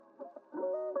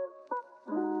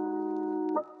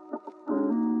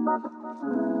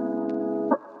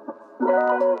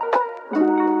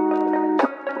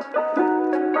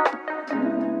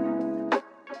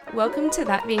Welcome to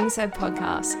That Being Said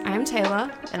podcast. I'm Taylor.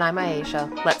 And I'm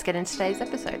Aisha. Let's get into today's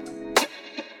episode.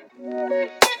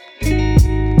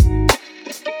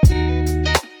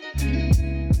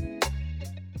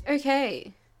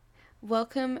 Okay,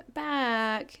 welcome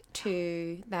back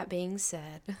to That Being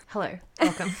Said. Hello,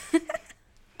 welcome.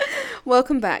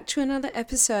 Welcome back to another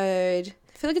episode.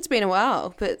 I feel like it's been a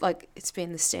while, but like it's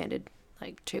been the standard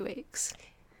 2 weeks.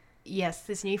 Yes,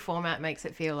 this new format makes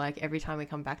it feel like every time we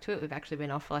come back to it, we've actually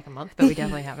been off for like a month, but we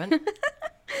definitely haven't.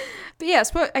 But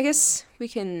yes, I guess we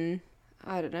can,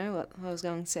 I don't know what I was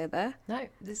going to say there. No,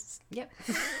 yep.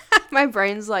 My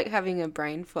brain's like having a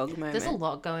brain fog moment. There's a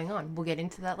lot going on. We'll get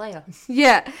into that later.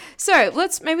 Yeah. So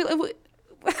let's maybe...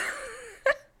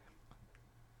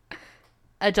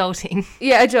 Adulting.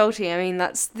 Yeah, adulting. I mean,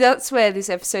 that's where this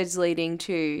episode's leading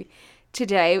to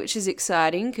today, which is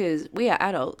exciting because we are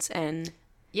adults and...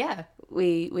 Yeah.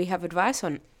 We have advice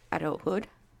on adulthood.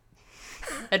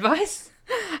 Advice?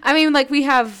 I mean, we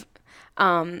have...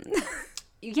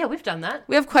 yeah, we've done that.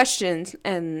 We have questions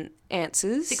and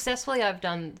answers. Successfully, I've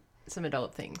done some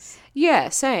adult things. Yeah,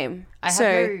 same. I have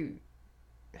no...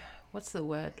 What's the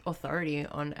word? Authority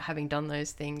on having done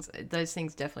those things. Those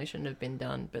things definitely shouldn't have been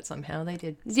done, but somehow they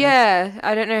did. So. Yeah,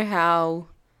 I don't know how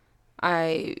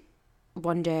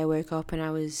one day I woke up and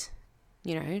I was,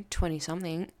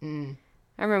 20-something.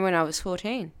 I remember when I was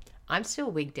 14. I'm still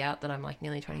wigged out that I'm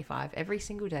nearly 25 every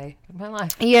single day of my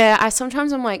life. Yeah,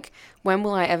 sometimes I'm like, when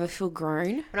will I ever feel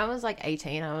grown? When I was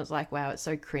 18, I was like, wow, it's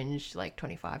so cringe,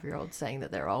 25-year-olds saying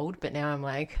that they're old. But now I'm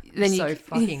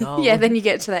fucking old. Yeah, then you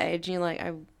get to that age and you're like,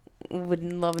 I would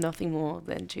love nothing more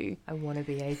than to... I want to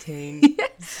be 18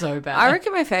 so bad. I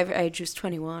reckon my favourite age was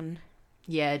 21.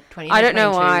 Yeah, 20. I don't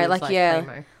know why.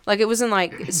 Primo. It wasn't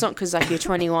it's not because you're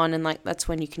 21 and that's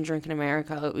when you can drink in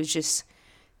America. It was just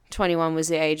 21 was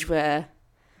the age where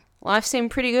life seemed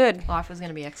pretty good. Life was going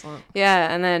to be excellent.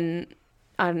 Yeah, and then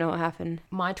I don't know what happened.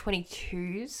 My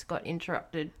 22s got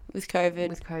interrupted with COVID.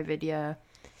 With COVID, yeah.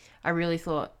 I really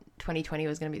thought 2020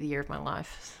 was going to be the year of my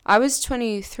life. I was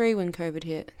 23 when COVID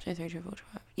hit. 23, 24,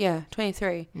 25. Yeah,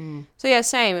 23. So yeah,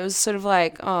 same. It was sort of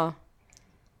your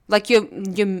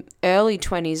early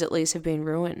 20s at least have been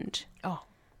ruined. Oh,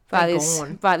 by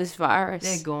this virus.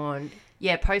 They're gone.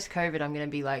 Yeah, post-COVID, I'm going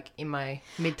to be in my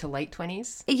mid to late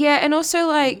 20s. Yeah, and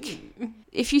also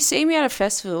if you see me at a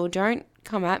festival, don't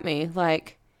come at me.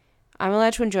 I'm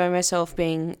allowed to enjoy myself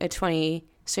being a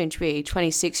soon to be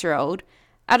 26-year-old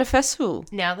at a festival.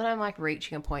 Now that I'm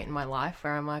reaching a point in my life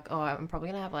where I'm I'm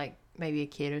probably going to have maybe a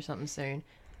kid or something soon.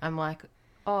 I'm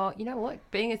oh, you know what?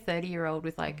 Being a 30-year-old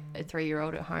with a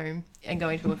 3-year-old at home and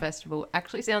going to a festival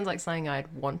actually sounds like something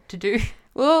I'd want to do.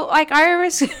 Well, I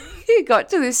almost got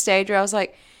to this stage where I was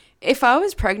if I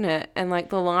was pregnant and the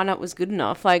lineup was good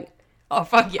enough, oh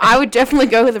fuck yeah, I would definitely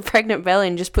go with a pregnant belly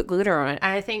and just put glitter on it.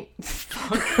 And I think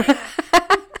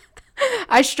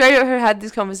I straight up had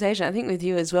this conversation, I think with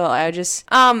you as well. I just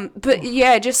but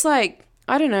yeah, just I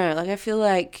don't know, I feel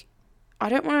I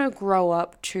don't want to grow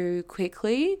up too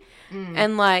quickly.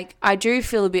 And I do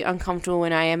feel a bit uncomfortable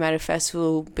when I am at a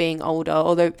festival being older.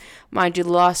 Although, mind you,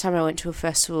 the last time I went to a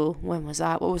festival, when was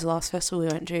that? What was the last festival we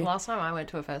went to? Last time I went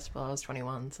to a festival, I was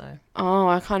 21, so. Oh,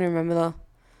 I can't remember.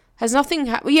 Has nothing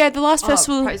happened? Yeah, the last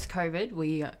festival. Post-COVID,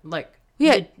 we,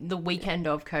 the weekend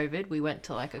of COVID, we went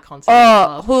to a concert.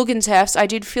 Oh, Hooligans Hefts. I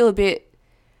did feel a bit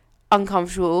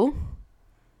uncomfortable.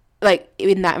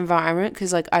 In that environment,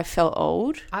 because I felt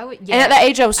old. And at that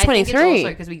age I was 23. I think it's also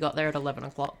because we got there at 11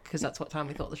 o'clock, because that's what time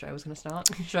we thought the show was going to start.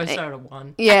 The show started at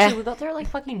 1. Yeah. Actually, we got there at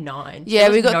fucking 9. Yeah,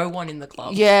 there was no one in the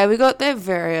club. Yeah, we got there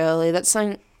very early. That's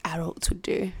something adults would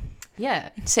do. Yeah.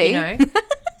 See?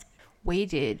 We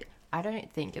did. I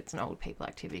don't think it's an old people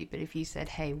activity, but if you said,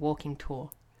 hey, walking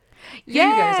tour. Who yes.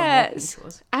 goes on walking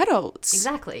tours? Adults.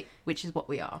 Exactly, which is what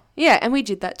we are. Yeah, and we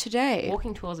did that today.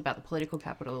 Walking tours about the political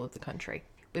capital of the country.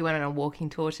 We went on a walking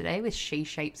tour today with She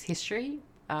Shapes History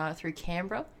through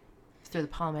Canberra, through the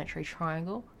Parliamentary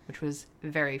Triangle, which was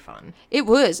very fun. It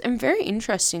was, and very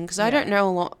interesting, because I don't know a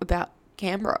lot about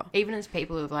Canberra. Even as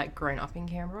people who've grown up in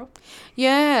Canberra.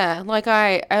 Yeah,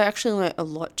 I actually learnt a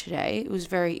lot today. It was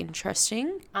very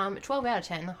interesting. 12 out of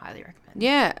 10, I highly recommend.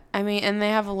 Yeah, I mean, and they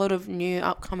have a lot of new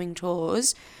upcoming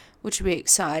tours, which will be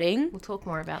exciting. We'll talk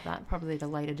more about that probably at a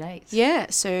later date. Yeah,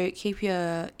 so keep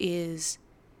your ears...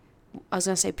 I was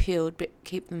going to say peeled, but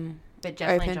keep them But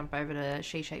definitely open. Jump over to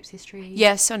She Shapes History.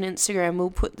 Yes, on Instagram. We'll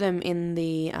put them in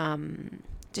the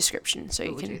description so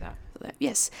you can do that.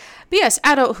 Yes. But yes,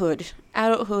 adulthood.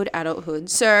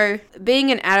 So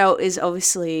being an adult is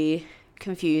obviously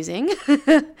confusing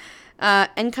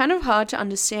and kind of hard to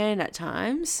understand at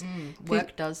times.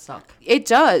 Work does suck. It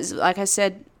does. Like I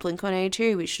said,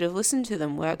 Blink-182, we should have listened to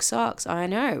them. Work sucks. I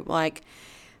know. Like,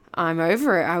 I'm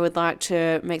over it. I would like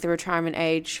to make the retirement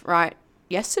age right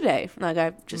yesterday. Like,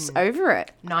 I'm just over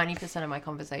it. 90% of my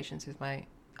conversations with my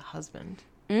husband.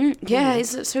 Yeah,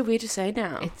 is it so weird to say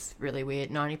now? It's really weird.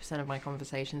 90% of my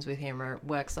conversations with him are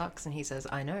work sucks, and he says,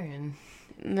 I know, and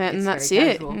that's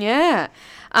it. Casual. Yeah.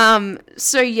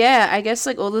 So yeah, I guess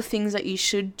like all the things that you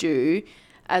should do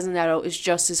as an adult is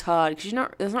just as hard because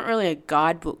there's not really a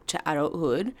guidebook to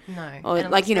adulthood. No. Or and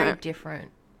like, very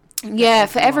different. Yeah,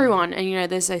 for everyone.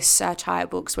 And there's those satire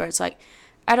books where it's like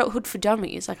adulthood for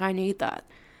dummies. Like, I need that.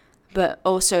 But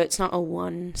also it's not a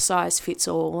one size fits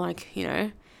all. Like,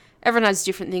 everyone has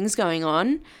different things going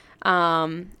on.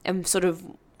 And sort of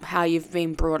how you've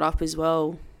been brought up as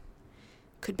well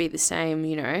could be the same,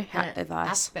 advice.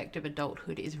 Aspect of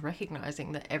adulthood is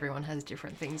recognizing that everyone has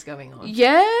different things going on.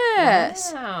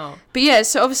 Yes. Wow. But yeah,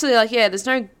 so obviously, like, yeah, there's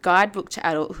no guidebook to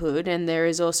adulthood, and there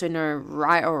is also no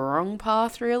right or wrong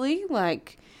path, really.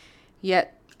 Like,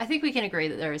 yet. I think we can agree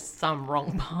that there is some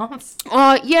wrong paths.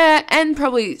 Oh, yeah, and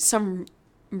probably some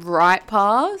right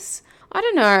paths. I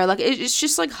don't know. Like, it's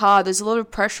just, like, hard. There's a lot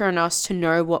of pressure on us to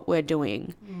know what we're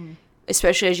doing,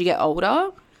 especially as you get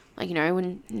older. Like,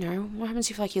 when, what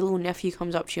happens if, like, your little nephew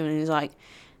comes up to you and is like,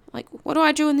 what do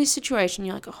I do in this situation?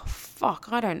 You're like, oh, fuck,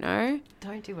 I don't know.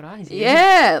 Don't do what I do.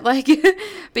 Yeah, like,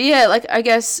 but yeah, like, I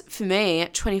guess for me,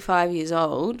 at 25 years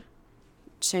old,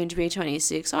 soon to be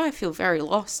 26, I feel very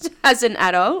lost as an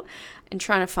adult and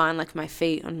trying to find, like, my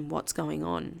feet on what's going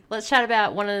on. Let's chat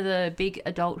about one of the big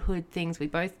adulthood things we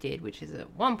both did, which is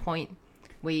at one point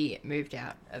we moved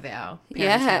out of our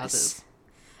parents' houses.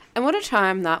 And what a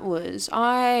time that was.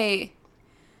 I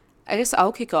guess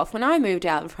I'll kick off. When I moved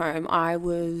out of home, I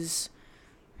was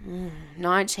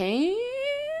 19?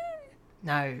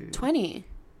 No. 20.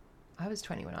 I was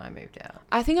 20 when I moved out.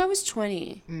 I think I was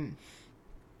 20.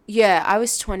 Yeah, I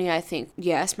was 20, I think.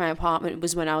 Yes, my apartment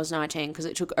was when I was 19 because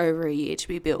it took over a year to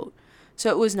be built. So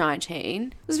it was 19.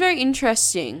 It was very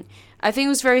interesting. I think it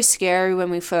was very scary when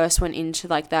we first went into,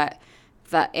 like, that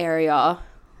area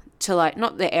to, like,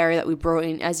 not the area that we brought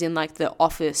in, as in, like, the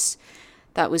office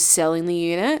that was selling the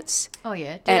units. Oh,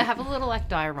 yeah. Did it have a little, like,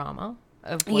 diorama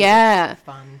of what yeah. was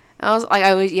fun? I was like,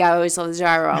 I always love the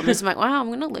dioramas. I'm like, wow, I'm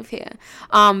going to live here.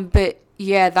 But,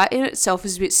 yeah, that in itself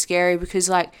was a bit scary because,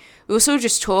 like, we were sort of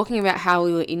just talking about how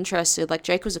we were interested. Like,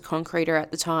 Jake was a concreter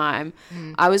at the time.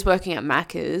 I was working at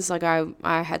Macca's. Like,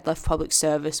 I had left public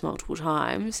service multiple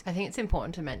times. I think it's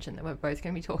important to mention that we're both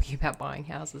going to be talking about buying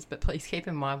houses, but please keep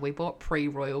in mind we bought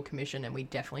pre-Royal Commission and we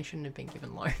definitely shouldn't have been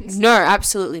given loans. No,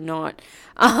 absolutely not.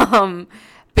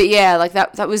 But yeah, like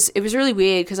it was really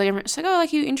weird because, like, I'm just like, oh,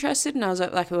 like, you interested? And I was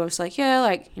like, yeah,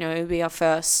 like, it would be our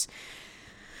first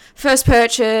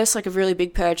purchase, like a really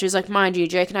big purchase. Like, mind you,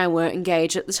 Jake and I weren't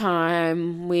engaged at the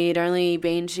time. We'd only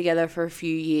been together for a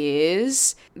few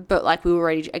years, but, like, we were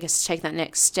ready, I guess, to take that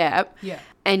next step. Yeah.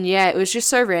 And yeah, it was just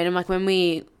so random. Like, when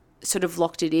we sort of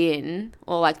locked it in,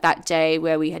 or like that day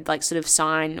where we had, like, sort of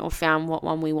signed or found what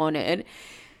one we wanted,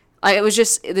 like, it was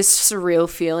just this surreal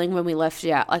feeling when we left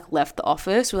the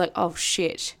office. We're like, oh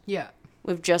shit. Yeah.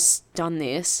 We've just done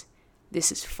this. This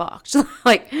is fucked.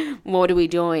 Like, what are we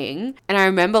doing? And I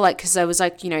remember, like, because I was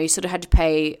like, you sort of had to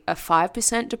pay a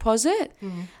 5% deposit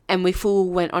and we full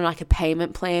went on, like, a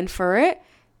payment plan for it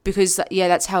because, yeah,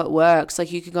 that's how it works. Like,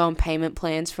 you could go on payment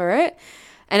plans for it.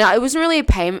 And it wasn't really a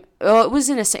payment. Well, it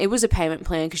was a payment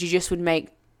plan because you just would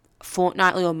make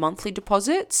fortnightly or monthly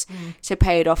deposits to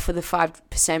pay it off for the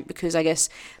 5% because I guess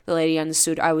the lady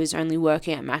understood I was only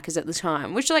working at Macca's at the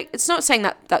time, which, like, it's not saying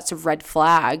that that's a red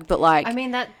flag, but, like, I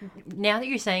mean, that now that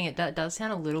you're saying it, that does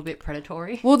sound a little bit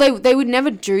predatory. Well, they would never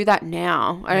do that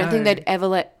now. I don't think they'd ever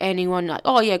let anyone, like,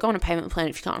 oh yeah, go on a payment plan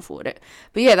if you can't afford it.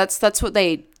 But yeah, that's what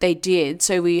they did.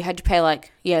 So we had to pay,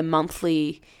 like, yeah,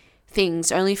 monthly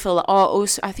things only for, like,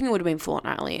 also, I think it would have been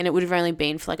fortnightly and it would have only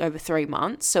been for, like, over 3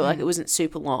 months, so like it wasn't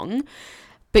super long.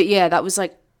 But yeah, that was,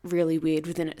 like, really weird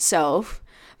within itself.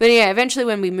 But yeah, eventually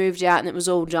when we moved out and it was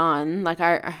all done, like,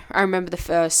 I remember the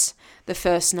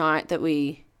first night that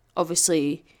we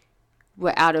obviously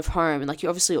were out of home and, like, you're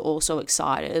obviously all so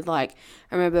excited. Like,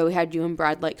 I remember we had you and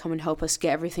Brad, like, come and help us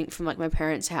get everything from, like, my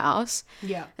parents' house.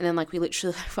 Yeah. And then, like, we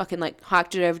literally fucking, like,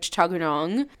 hiked it over to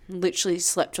Tuggeranong, literally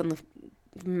slept on the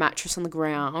mattress on the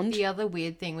ground. The other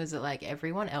weird thing was that, like,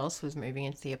 everyone else was moving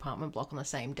into the apartment block on the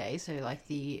same day, so, like,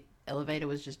 the elevator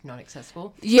was just not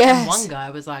accessible. Yes. And one guy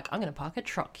was like, I'm gonna park a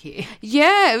truck here.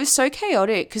 Yeah, it was so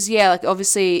chaotic because, yeah, like,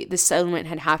 obviously the settlement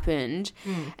had happened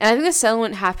and I think the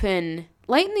settlement happened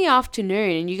late in the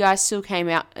afternoon, and you guys still came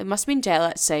out. It must have been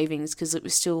daylight savings because it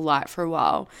was still light for a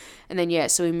while. And then, yeah,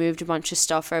 so we moved a bunch of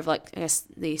stuff over, like, I guess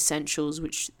the essentials,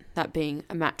 which that being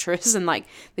a mattress and, like,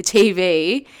 the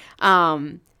TV.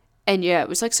 And, yeah, it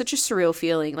was, like, such a surreal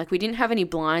feeling. Like, we didn't have any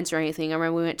blinds or anything. I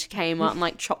remember we went to Kmart and,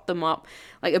 like, chopped them up,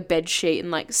 like, a bed sheet and,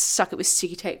 like, stuck it with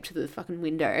sticky tape to the fucking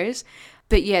windows.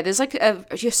 But, yeah, there's, like,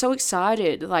 you're so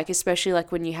excited, like, especially,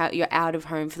 like, when you're out of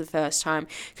home for the first time.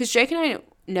 Because Jake and I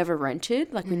never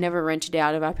rented. Like, we never rented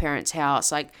out of our parents'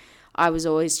 house. Like, I was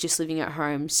always just living at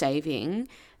home saving,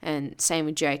 and same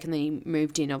with Jake. And then he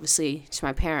moved in, obviously, to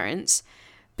my parents.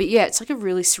 But, yeah, it's, like, a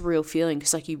really surreal feeling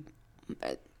because, like,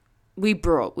 we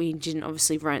didn't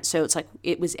obviously rent, so it's like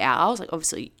it was ours. Like,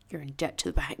 obviously you're in debt to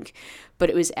the bank, but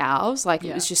it was ours. Like,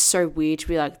 It was just so weird to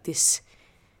be like, this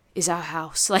is our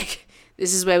house. Like,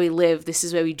 this is where we live. This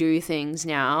is where we do things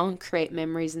now, create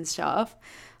memories and stuff.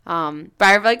 But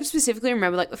I, like, specifically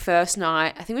remember, like, the first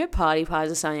night, I think we had party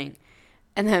pies or something,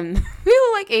 and then we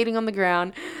were, like, eating on the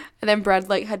ground, and then Brad,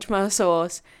 like, had tomato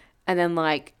sauce, and then,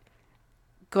 like,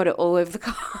 got it all over the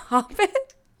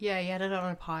carpet. Yeah, he had it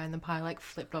on a pie, and the pie, like,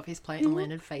 flipped off his plate and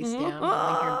landed face down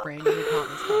like you're a brand new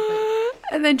apartment's carpet.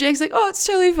 And then Jake's like, oh, it's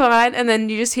totally fine. And then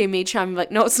you just hear me chime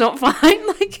like, no, it's not fine.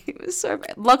 Like, it was so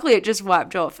bad. Luckily, it just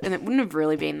wiped off, and it wouldn't have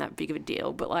really been that big of a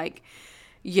deal. But, like,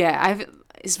 yeah,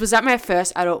 was that my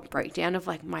first adult breakdown of,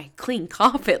 like, my clean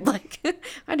carpet? Like,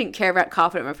 I didn't care about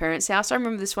carpet at my parents' house. I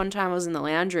remember this one time I was in the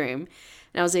lounge room,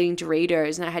 and I was eating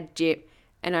Doritos, and I had dip,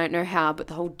 and I don't know how, but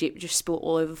the whole dip just spilled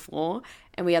all over the floor.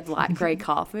 And we had light grey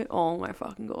carpet. Oh, my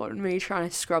fucking God. And me trying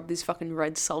to scrub this fucking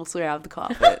red salsa out of the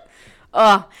carpet.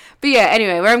 Oh. But yeah,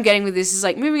 anyway, where I'm getting with this is,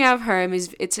 like, moving out of home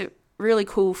it's a really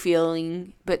cool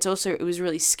feeling. But it was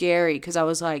really scary because I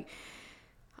was like,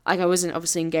 I wasn't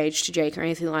obviously engaged to Jake or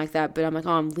anything like that. But I'm like,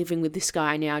 oh, I'm living with this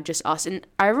guy now, just us. And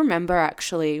I remember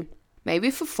actually, maybe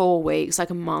for 4 weeks, like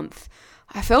a month,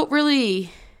 I felt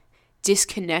really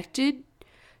disconnected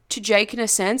to Jake in a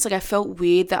sense. Like, I felt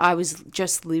weird that I was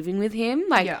just living with him.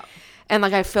 Like, yeah. And,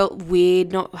 like, I felt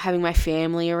weird not having my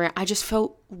family around. I just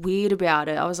felt weird about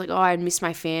it. I was like, oh, I miss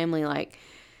my family. Like,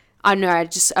 I don't know.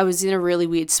 I was in a really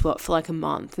weird spot for, like, a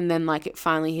month. And then, like, it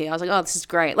finally hit. I was like, oh, this is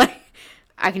great. Like,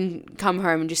 I can come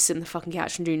home and just sit on the fucking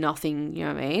couch and do nothing. You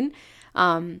know what I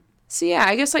mean? So, yeah,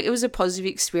 I guess, like, it was a positive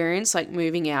experience, like,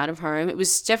 moving out of home. It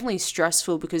was definitely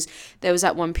stressful because there was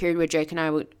that one period where Jake and I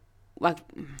would, like,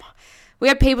 we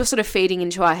had people sort of feeding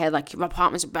into our head, like, your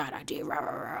apartment's a bad idea, rah,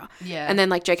 rah, rah. Yeah. And then,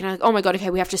 like, Jake and I, like, oh my God,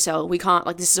 okay, we have to sell. We can't,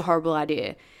 like, this is a horrible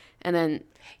idea. And then...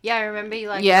 Yeah, I remember you,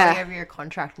 like, going over your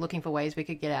contract, looking for ways we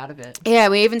could get out of it. Yeah,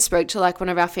 we even spoke to, like, one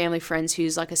of our family friends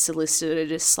who's, like, a solicitor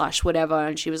 / whatever,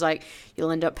 and she was like,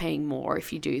 you'll end up paying more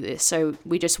if you do this. So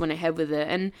we just went ahead with it,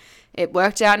 and it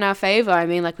worked out in our favour. I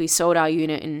mean, like, we sold our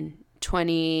unit in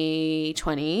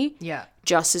 2020. Yeah.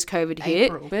 Just as COVID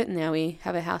hit. But now we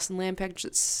have a house in land package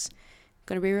that's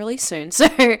going to be released soon. So,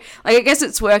 like, I guess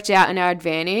it's worked out in our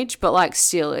advantage, but, like,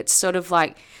 still, it's sort of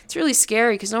like, it's really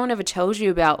scary because no one ever tells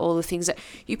you about all the things that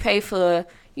you pay for,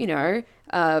 you know,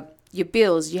 your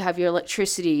bills, you have your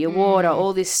electricity, your water,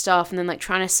 all this stuff, and then, like,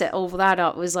 trying to set all of that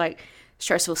up was, like,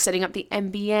 stressful. Setting up the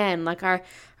NBN, like, I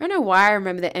don't know why I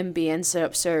remember the NBN set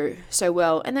up so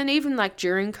well. And then even, like,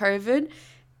 during COVID,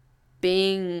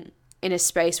 being in a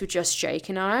space with just Jake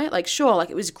and I, like, sure,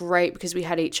 like, it was great because we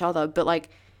had each other, but, like,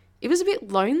 it was a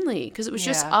bit lonely because it was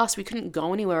just us. We couldn't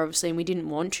go anywhere, obviously, and we didn't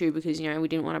want to because, you know, we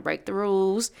didn't want to break the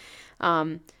rules.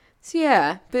 So,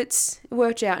 yeah, but it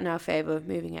worked out in our favour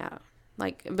moving out.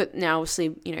 Like, but now,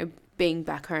 obviously, you know, being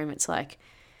back home, it's like,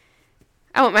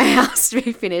 I want my house to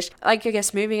be finished. Like, I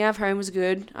guess moving out of home was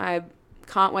good. I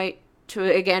can't wait to,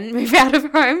 again, move out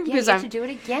of home. Yeah, you have to do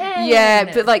it again.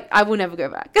 Yeah, but, like, I will never go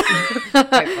back.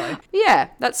 Hopefully. Yeah,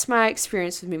 that's my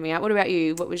experience with moving out. What about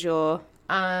you? What was your...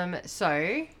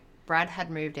 So... Brad had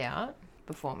moved out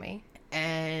before me,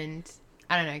 and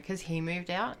I don't know, because he moved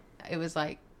out, it was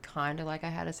like kind of like I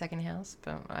had a second house,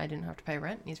 but I didn't have to pay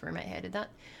rent. His roommate hated that.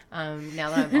 Now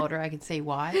that I'm older, I can see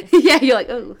why. Yeah, you're like,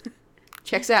 oh,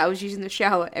 checks out. I was using the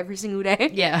shower every single day.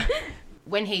 Yeah.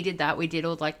 When he did that, we did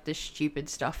all, like, the stupid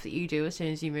stuff that you do as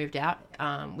soon as you moved out.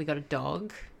 We got a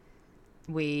dog.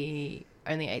 We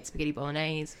only ate spaghetti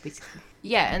bolognese.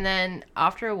 Yeah, and then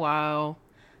after a while...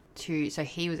 so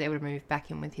he was able to move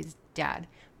back in with his dad,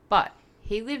 but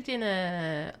he lived in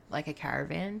a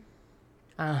caravan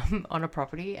on a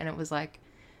property, and it was like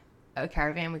a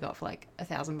caravan we got for like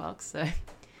 $1,000, so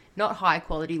not high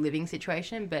quality living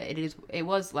situation, but it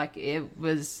was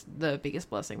the biggest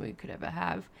blessing we could ever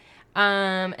have.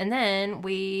 And then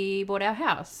we bought our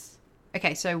house.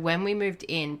 Okay, so when we moved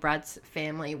in, Brad's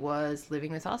family was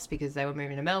living with us because they were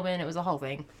moving to Melbourne. It was a whole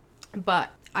thing. But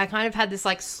I kind of had this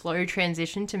like slow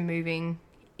transition to moving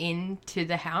into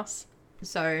the house.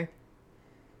 So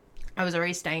I was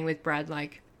already staying with Brad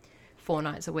like 4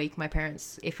 nights a week. My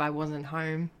parents, if I wasn't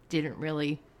home, didn't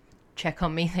really check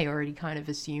on me. They already kind of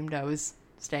assumed I was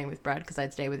staying with Brad because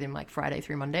I'd stay with him like Friday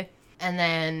through Monday. And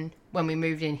then when we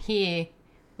moved in here,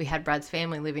 we had Brad's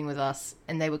family living with us,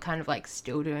 and they were kind of like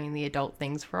still doing the adult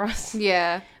things for us.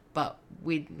 Yeah. But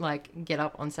we'd like get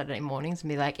up on Saturday mornings and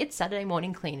be like, it's Saturday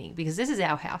morning cleaning because this is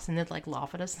our house, and they'd like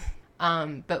laugh at us.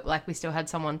 But like we still had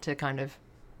someone to kind of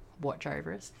watch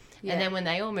over us. Yeah. And then when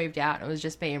they all moved out, it was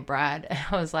just me and Brad. And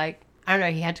I was like, I don't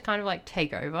know, he had to kind of like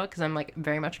take over because I'm like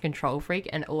very much a control freak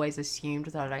and always assumed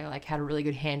that I like had a really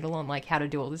good handle on like how to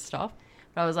do all this stuff.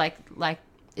 But I was like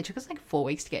it took us like 4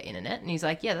 weeks to get internet, and he's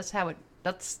like, yeah,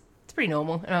 that's pretty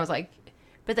normal. And I was like,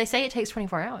 but they say it takes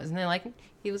 24 hours, and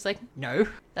he was like, no,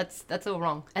 that's all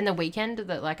wrong. And the week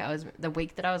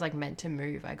that I was like meant to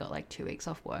move, I got like 2 weeks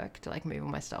off work to like move all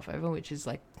my stuff over, which is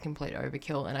like complete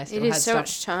overkill. And I still had so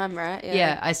much time, right?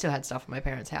 Yeah, I still had stuff at my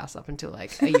parents' house up until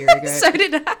like a year ago. So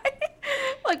did I.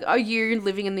 Like a year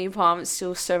living in the apartment,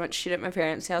 still so much shit at my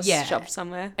parents' house, shoved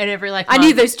somewhere. And every like I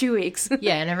need those 2 weeks.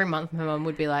 Yeah, and every month my mum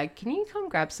would be like, can you come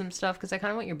grab some stuff? Because I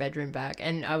kind of want your bedroom back.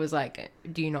 And I was like,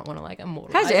 do you not want to like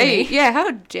immortalize How dare me? you? Yeah,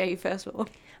 how dare you, first of all.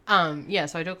 Yeah,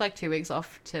 so I took like 2 weeks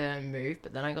off to move,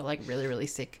 but then I got like really, really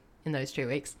sick in those 2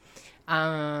 weeks.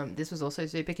 This was also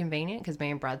super convenient because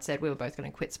me and Brad said we were both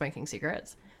going to quit smoking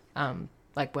cigarettes.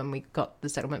 Like when we got the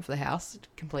settlement for the house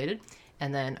completed.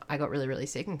 And then I got really, really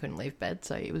sick and couldn't leave bed.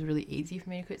 So it was really easy for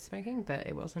me to quit smoking, but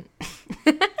it wasn't.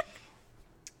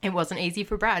 It wasn't easy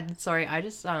for Brad. Sorry, I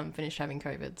just finished having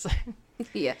COVID. So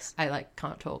yes. I like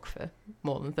can't talk for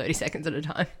more than 30 seconds at a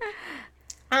time.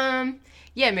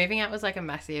 Yeah, moving out was like a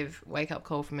massive wake up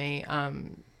call for me.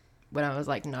 When I was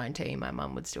like 19, my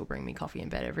mum would still bring me coffee in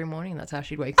bed every morning. That's how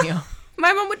she'd wake me up.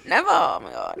 My mum would never. Oh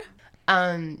my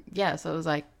God. Yeah, so it was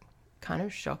like kind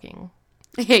of shocking.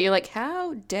 Yeah, you're like,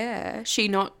 how dare she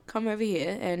not come over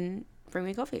here and bring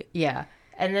me coffee? Yeah.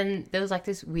 And then there was like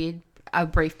this a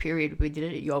brief period we did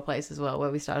it at your place as well, where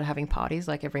we started having parties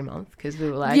like every month because we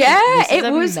were like, yeah, this is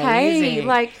it was amazing. Hey,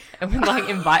 like, and we'd like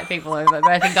invite people over.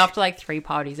 But I think after like 3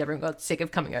 parties, everyone got sick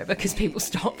of coming over because people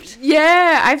stopped.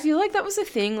 Yeah, I feel like that was the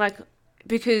thing, like,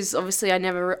 because obviously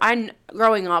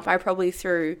growing up, I probably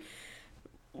threw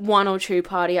 1 or 2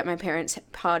 parties at my parents'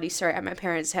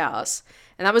 house.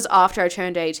 And that was after I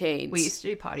turned 18. We used to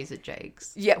do parties at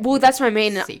Jake's. Yeah, well, that's what I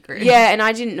mean. Secret. Yeah, and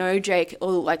I didn't know Jake,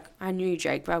 or like I knew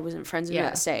Jake, but I wasn't friends with him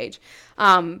at that stage.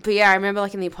 But yeah, I remember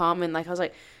like in the apartment, like I was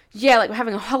like, yeah, like we're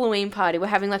having a Halloween party, we're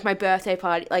having like my birthday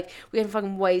party, like we had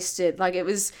fucking wasted. Like it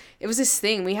was this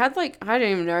thing. We had like, I don't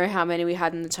even know how many we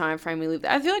had in the time frame we lived.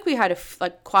 I feel like we had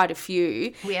quite a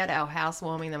few. We had our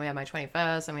housewarming, then we had my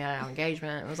 21st, and we had our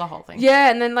engagement. It was a whole thing. Yeah,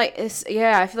 and then like I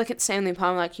feel like it's the same in the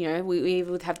apartment. Like, you know, we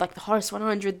would have like the Hottest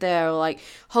 100 there, or like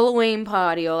Halloween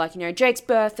party, or like, you know, Jake's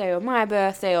birthday or my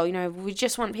birthday, or, you know, we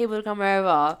just want people to come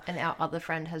over. And our other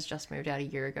friend has just moved out a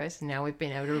year ago, so now we've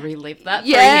been able to relive that.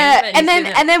 Yeah, for him,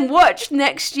 and then watch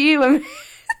next year when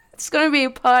it's going to be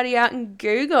a party out in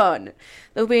Gugon.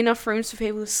 There'll be enough rooms for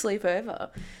people to sleep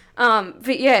over.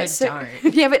 But yeah,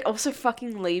 yeah, but also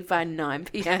fucking leave by 9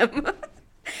 p.m.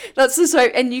 That's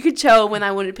and you could tell when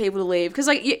I wanted people to leave, because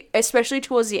like, especially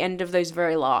towards the end of those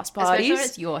very last parties, especially when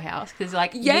it's your house, because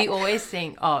like you always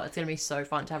think, oh, it's gonna be so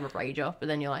fun to have a rage off, but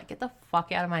then you're like, get the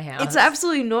fuck out of my house. It's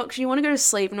absolutely not, because you want to go to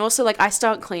sleep. And also, like, I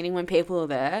start cleaning when people are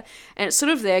there, and it's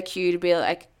sort of their cue to be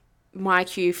like, my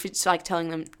cue for like telling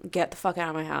them, get the fuck out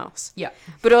of my house. Yeah.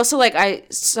 But also, like, I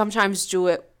sometimes do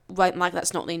it like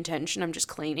that's not the intention. I'm just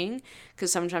cleaning,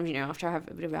 because sometimes, you know, after I have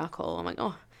a bit of alcohol, I'm like,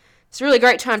 oh, it's a really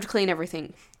great time to clean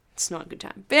everything. It's not a good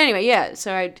time. But anyway, yeah,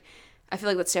 so I feel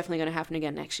like that's definitely going to happen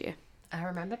again next year. I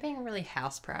remember being really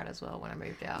house proud as well when I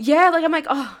moved out. Yeah, like, I'm like,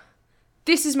 oh,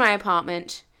 this is my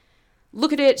apartment.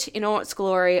 Look at it in all its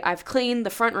glory. I've cleaned the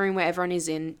front room where everyone is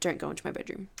in. Don't go into my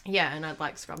bedroom. Yeah, and I'd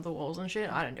like scrub the walls and shit.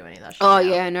 I don't do any of that shit. Oh,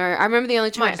 yeah, no. I remember the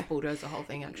only time... I just bulldoze the whole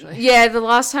thing, actually. Yeah, the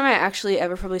last time I actually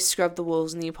ever probably scrubbed the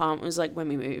walls in the apartment was like when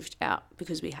we moved out,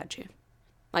 because we had to.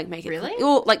 Like, make it... Really?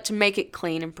 Or, like, to make it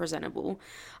clean and presentable.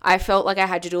 I felt like I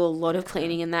had to do a lot of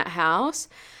cleaning in that house.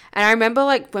 And I remember,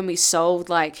 like, when we sold,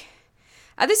 like...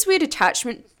 I had this weird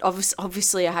attachment.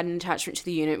 Obviously, I had an attachment to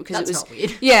the unit because That's it was... not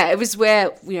weird. Yeah, it was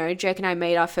where, you know, Jake and I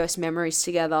made our first memories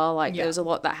together. Like, there was a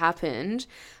lot that happened.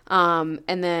 And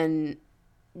then,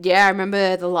 yeah, I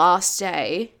remember the last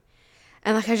day.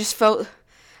 And, like, I just felt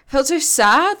so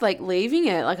sad, like, leaving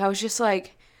it. Like, I was just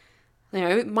like... You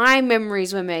know, my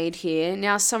memories were made here.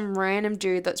 Now some random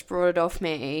dude that's brought it off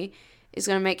me is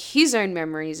going to make his own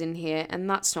memories in here, and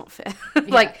that's not fair.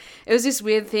 Like, it was this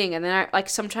weird thing, and then I, like,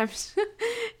 sometimes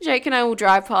Jake and I will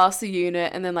drive past the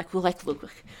unit, and then, like, we'll, like,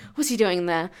 look, what's he doing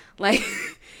there? Like,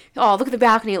 oh, look at the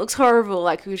balcony, it looks horrible.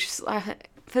 Like, we just,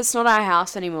 that's not our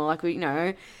house anymore. Like, we, you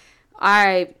know,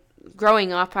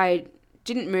 growing up, I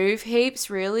didn't move heaps,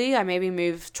 really. I maybe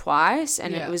moved twice,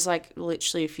 and it was, like,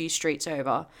 literally a few streets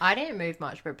over. I didn't move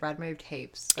much, but Brad moved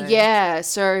heaps. So. Yeah,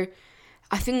 so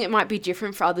I think it might be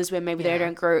different for others where maybe they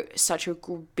don't grow such a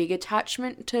big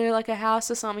attachment to, like, a house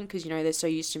or something because, you know, they're so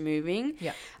used to moving.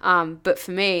 Yeah. But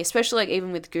for me, especially, like,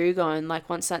 even with Gugon, like,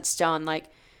 once that's done, like,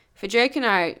 for Jake and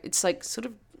I, it's, like, sort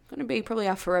of going to be probably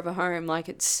our forever home. Like,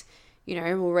 it's, you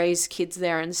know, we'll raise kids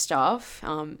there and stuff.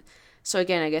 So,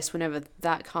 again, I guess whenever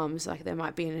that comes, like, there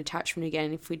might be an attachment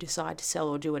again if we decide to sell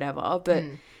or do whatever. But,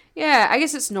 yeah, I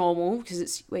guess it's normal because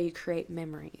it's where you create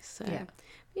memories. So,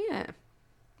 yeah.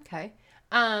 Okay.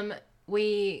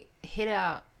 We hit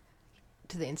out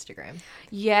to the Instagram.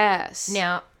 Yes.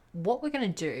 Now, what we're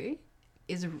going to do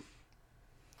is,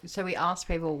 so we asked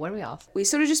people, what do we ask? We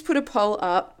sort of just put a poll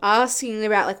up asking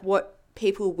about, like, what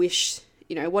people wish,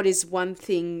 you know, what is one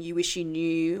thing you wish you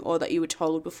knew or that you were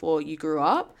told before you grew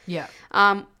up? Yeah.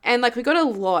 And, like, we got a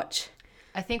lot.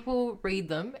 I think we'll read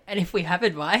them, and if we have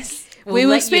advice, we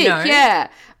will let speak, you know. yeah.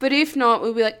 But if not,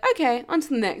 we'll be like, okay, on to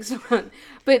the next one.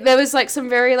 But there was, like, some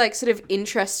very, like, sort of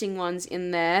interesting ones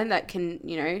in there that can,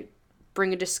 you know,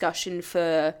 bring a discussion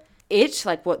for it,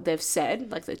 like what they've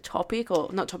said, like the topic,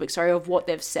 or not topic, sorry, of what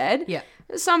they've said. Yeah.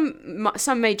 Some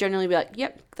may generally be like,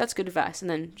 yep, that's good advice, and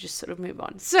then just sort of move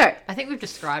on. So I think we've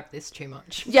described this too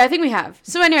much. Yeah, I think we have.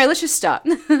 So anyway, let's just start.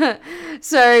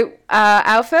 So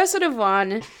our first sort of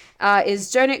one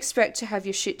is don't expect to have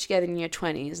your shit together in your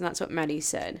 20s, and that's what Maddie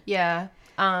said. Yeah.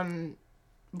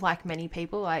 Like many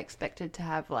people, I expected to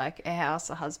have, like, a house,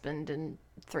 a husband, and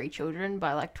 3 children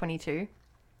by, like, 22.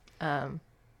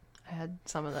 I had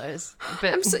some of those,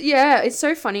 but yeah, it's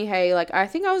so funny. Hey, like, I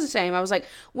think I was the same. I was like,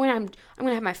 when I'm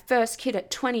gonna have my first kid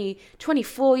at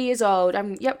 24 years old.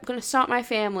 I'm gonna start my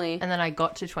family. And then I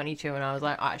got to 22 and I was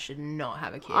like, I should not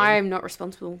have a kid. I'm not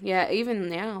responsible. Yeah, even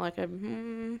now, like,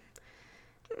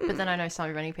 but then I know so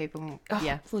many people.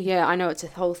 Yeah. Well, yeah, I know it's a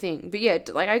whole thing, but yeah,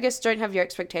 like, I guess don't have your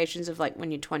expectations of, like,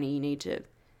 when you're 20, you need to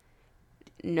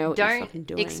know what you're fucking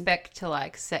doing. Don't expect to,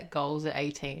 like, set goals at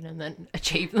 18 and then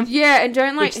achieve them. Yeah, and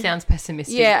don't, like... Which sounds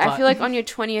pessimistic. Yeah, I feel like on your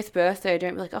 20th birthday,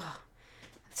 don't be like, oh,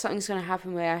 something's going to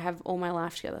happen where I have all my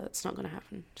life together. That's not going to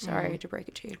happen. Sorry to break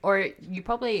it to you. Or you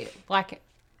probably, like,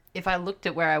 if I looked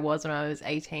at where I was when I was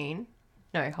 18...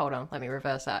 No, hold on. Let me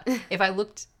reverse that. If I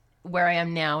looked where I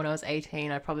am now when I was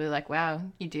 18, I'd probably be like, wow,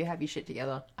 you do have your shit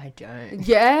together. I don't.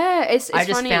 Yeah, it's I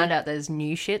just funny. found out there's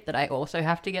new shit that I also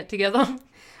have to get together.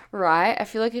 Right? I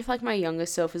feel like if, like, my younger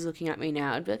self is looking at me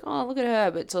now, I'd be like, oh, look at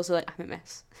her. But it's also like, I'm a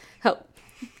mess. Help.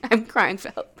 I'm crying for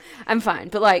help. I'm fine.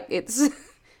 But, like, it's...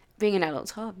 being an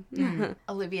adult's hard.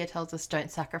 Olivia tells us don't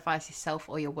sacrifice yourself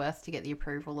or your worth to get the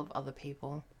approval of other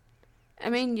people. I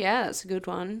mean, yeah, that's a good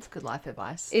one. It's good life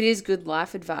advice. It is good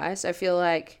life advice. I feel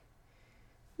like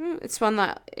it's one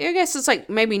that... I guess it's, like,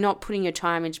 maybe not putting your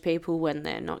time into people when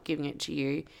they're not giving it to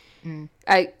you.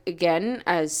 Again,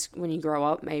 as when you grow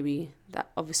up, maybe that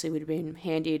obviously would have been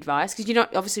handy advice because you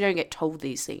obviously don't get told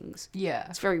these things. Yeah.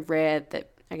 It's very rare that,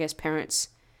 I guess, parents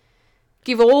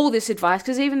give all this advice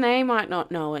because even they might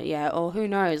not know it yet, or who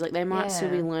knows, like, they might still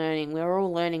be learning. We're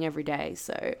all learning every day,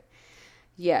 so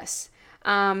yes.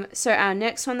 So our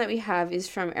next one that we have is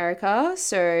from Erica.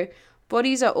 So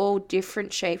bodies are all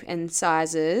different shape and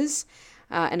sizes,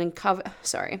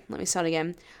 sorry, let me start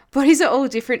again. Bodies are all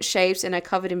different shapes and are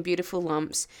covered in beautiful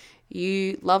lumps.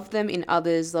 You love them in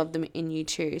others, love them in you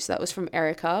too. So that was from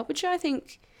Erica, which I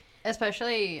think...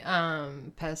 Especially,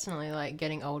 personally, like,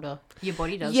 getting older, your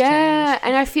body does change. Yeah,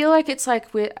 and I feel like it's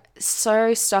like we're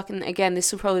so stuck in... Again,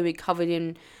 this will probably be covered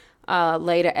in a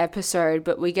later episode,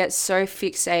 but we get so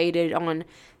fixated on,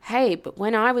 hey, but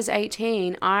when I was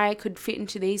 18, I could fit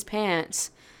into these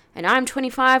pants. And I'm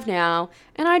 25 now,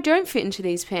 and I don't fit into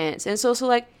these pants. And it's also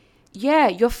like... Yeah,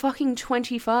 you're fucking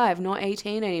 25, not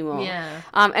 18 anymore. Yeah.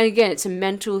 And again, it's a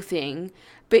mental thing.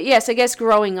 But yes, I guess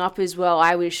growing up as well,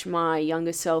 I wish my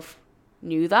younger self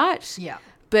knew that. Yeah.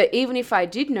 But even if I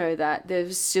did know that,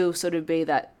 there'd still sort of be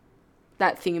that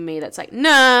thing in me that's like,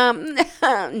 nah, no.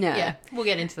 Yeah, we'll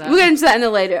get into that. We'll get into that in a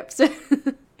later episode.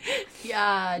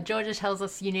 Yeah, Georgia tells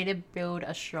us you need to build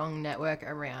a strong network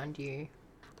around you.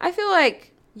 I feel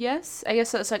like, yes, I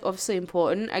guess that's, like, obviously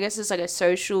important. I guess it's like a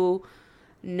social...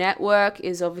 network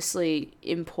is obviously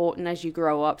important as you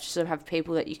grow up to sort of have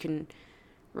people that you can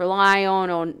rely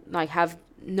on or, like, have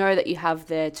know that you have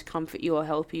there to comfort you or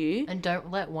help you. And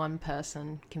don't let one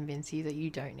person convince you that you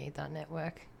don't need that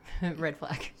network. Red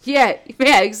flag. Yeah,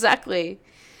 exactly.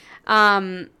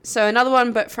 So another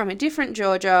one, but from a different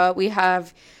Georgia, we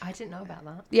have... I didn't know about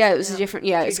that. Yeah, it was a different...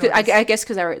 Yeah, it's good. I guess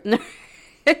because I wrote... No.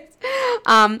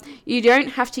 You don't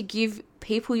have to give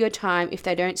people your time if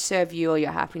they don't serve you or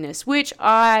your happiness, which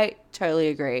I totally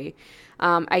agree.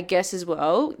 I guess as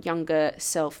well, younger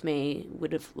self me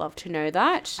would have loved to know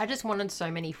that. I just wanted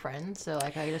so many friends, so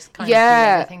like I just kind of did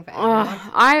everything for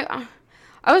everyone.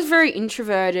 I was very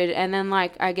introverted, and then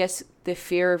like I guess the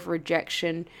fear of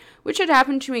rejection, which had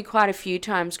happened to me quite a few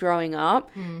times growing up,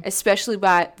 especially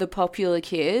by the popular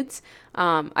kids.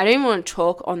 I don't even want to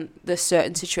talk on the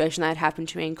certain situation that had happened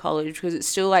to me in college because it's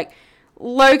still like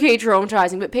low-key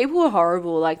traumatizing, but people were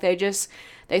horrible. Like they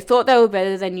thought they were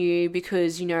better than you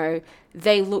because, you know,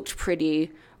 they looked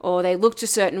pretty or they looked a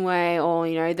certain way or,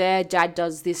 you know, their dad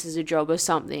does this as a job or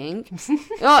something.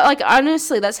 Like,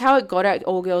 honestly, that's how it got at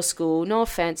all-girls school. No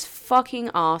offense,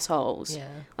 fucking assholes. Yeah.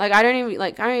 Like, I don't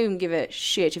even give a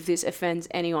shit if this offends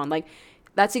anyone. Like,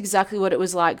 that's exactly what it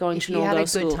was like going to an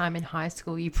all-girls school. If you had a good time in high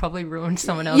school, you probably ruined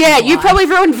someone else's life. Yeah, you probably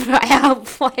ruined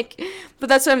like, but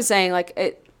that's what I'm saying.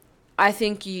 Like, I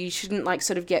think you shouldn't like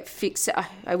sort of get fixed.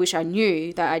 I wish I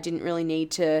knew that I didn't really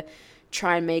need to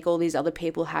try and make all these other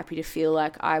people happy to feel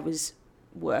like I was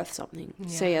worth something. Yeah.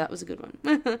 So yeah, that was a good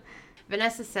one.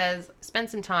 Vanessa says, spend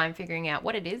some time figuring out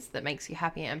what it is that makes you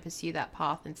happy and pursue that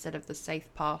path instead of the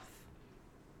safe path.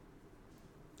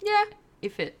 Yeah.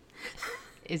 If it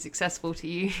is accessible to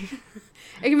you.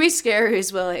 It can be scary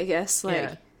as well, I guess. Like,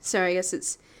 yeah. So I guess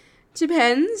it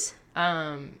depends.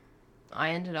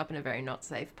 I ended up in a very not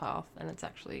safe path, and it's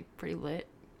actually pretty lit.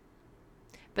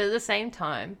 But at the same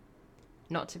time,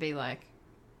 not to be, like,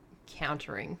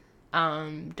 countering,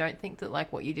 don't think that,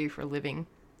 like, what you do for a living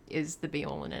is the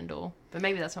be-all and end-all. But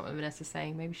maybe that's not what Vanessa's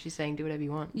saying. Maybe she's saying do whatever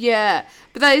you want. Yeah,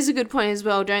 but that is a good point as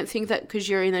well. Don't think that because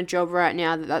you're in a job right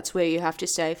now that that's where you have to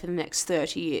stay for the next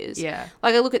 30 years. Yeah.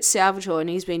 Like, I look at Salvatore, and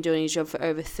he's been doing his job for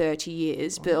over 30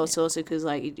 years, but also because,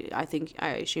 like, I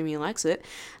assume he likes it.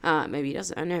 Maybe he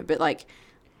doesn't, I don't know. But, like...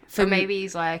 So maybe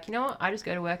he's like, you know what, I just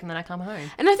go to work and then I come home.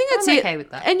 And I think that's I'm okay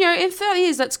with that. And, you know, in 30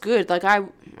 years, that's good. Like,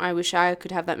 I wish I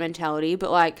could have that mentality,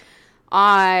 but, like,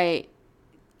 I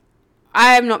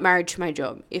am not married to my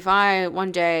job. If I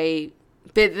one day...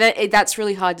 But that's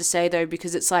really hard to say, though,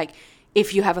 because it's like,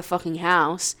 if you have a fucking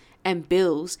house and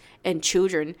bills and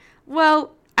children,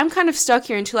 well, I'm kind of stuck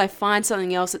here until I find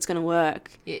something else that's going to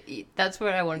work. That's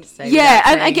what I wanted to say. Yeah,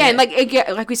 and again,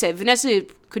 like we said, Vanessa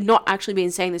could not actually be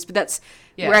saying this, but that's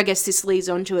where I guess this leads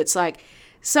on to. It's like,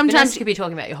 sometimes... Vanessa could be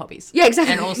talking about your hobbies. Yeah,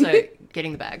 exactly. And also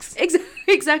getting the bags.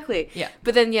 Exactly. Yeah.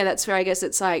 But then, yeah, that's where I guess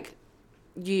it's like...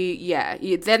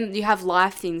 then you have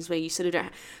life things where you sort of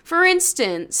don't... For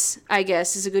instance, I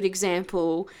guess, is a good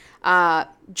example,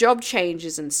 job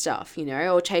changes and stuff, you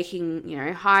know, or taking, you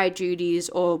know, higher duties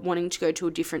or wanting to go to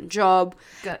a different job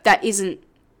that isn't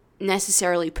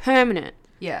necessarily permanent.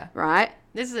 Yeah. Right?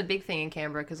 This is a big thing in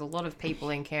Canberra because a lot of people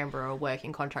in Canberra are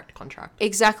working contract to contract.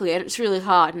 Exactly, and it's really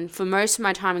hard. And for most of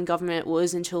my time in government, it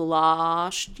was until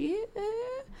last year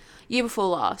before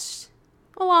last.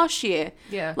 Last year.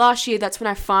 Yeah. Last year, that's when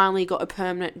I finally got a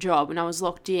permanent job and I was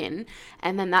locked in.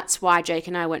 And then that's why Jake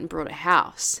and I went and bought a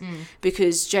house.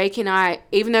 Because Jake and I,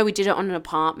 even though we did it on an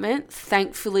apartment,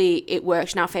 thankfully it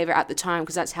worked in our favour at the time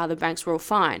because that's how the banks were all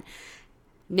fine.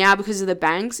 Now, because of the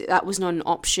banks, that was not an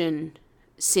option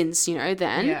since, you know,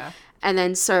 then. Yeah. And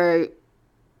then so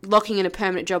locking in a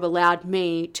permanent job allowed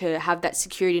me to have that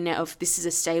security net of this is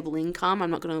a stable income.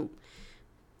 I'm not going to...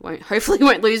 hopefully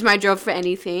won't lose my job for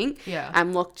anything. Yeah.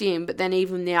 I'm locked in. But then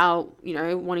even now, you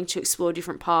know, wanting to explore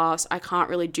different paths, I can't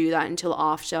really do that until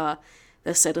after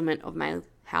the settlement of my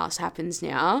house happens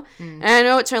now. And I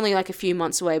know it's only like a few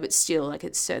months away, but still, like,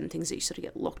 it's certain things that you sort of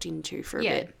get locked into for a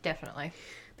bit. Yeah, definitely.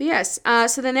 But yes,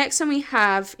 so the next one we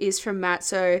have is from Matt.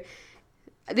 So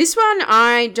this one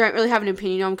I don't really have an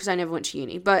opinion on because I never went to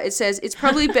uni, but it says it's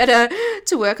probably better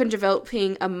to work on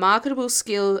developing a marketable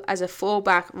skill as a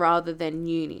fallback rather than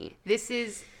uni. This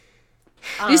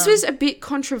was a bit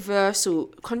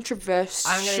controversial. I'm going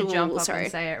to jump up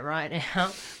and say it right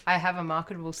now. I have a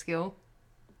marketable skill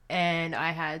and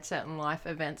I had certain life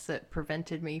events that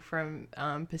prevented me from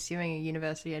pursuing a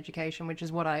university education, which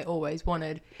is what I always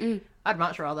wanted. I'd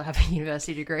much rather have a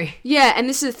university degree. Yeah, and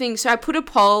this is the thing. So I put a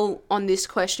poll on this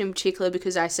question in particular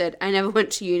because I said I never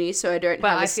went to uni, so I don't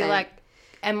have a say. But I feel like,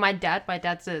 and my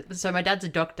dad's a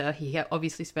doctor. He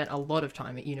obviously spent a lot of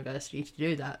time at university to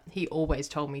do that. He always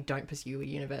told me don't pursue a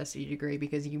university degree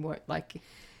because you won't, like,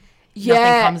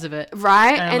 nothing comes of it.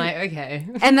 Right. And I'm like, okay.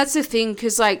 And that's the thing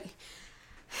because, like,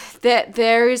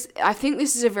 there is, I think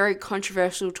this is a very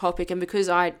controversial topic, and because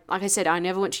like I said, I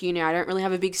never went to uni, I don't really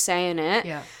have a big say in it.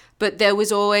 Yeah. But there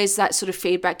was always that sort of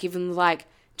feedback given, like,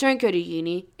 don't go to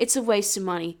uni. It's a waste of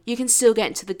money. You can still get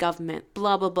into the government,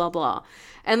 blah, blah, blah, blah.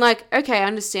 And, like, okay, I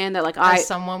understand that, like, As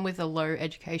someone with a low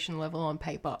education level on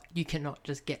paper, you cannot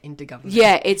just get into government.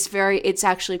 Yeah, it's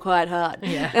actually quite hard.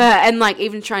 Yeah. And, like,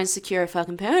 even trying to secure a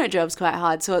fucking permanent job's quite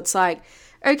hard. So it's like,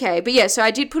 okay. But, yeah, so I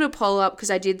did put a poll up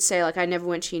because I did say, like, I never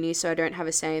went to uni, so I don't have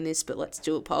a say in this, but let's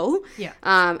do a poll. Yeah.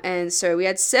 And so we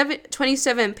had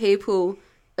 27 people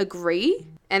agree.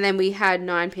 And then we had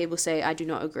 9 people say, I do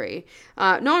not agree.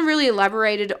 No one really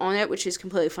elaborated on it, which is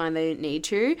completely fine. They didn't need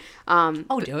to.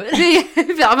 I'll do it.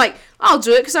 But I'm like, I'll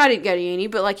do it because I didn't go to uni.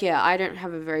 But, like, yeah, I don't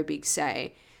have a very big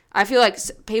say. I feel like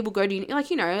people go to uni, like,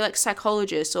 you know, like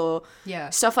psychologists or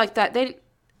stuff like that.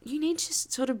 You need to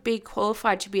sort of be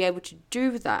qualified to be able to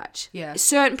do that. Yeah.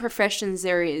 Certain professions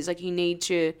there is. Like, you need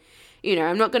to, you know,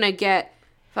 I'm not going to get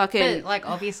fucking... But, like,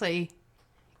 obviously...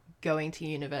 going to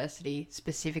university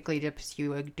specifically to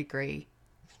pursue a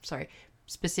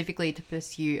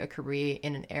career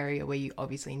in an area where you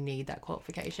obviously need that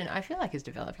qualification, I feel like is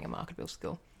developing a marketable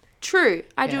skill. True.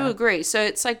 I do agree. So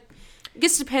it's like, I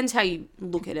guess it depends how you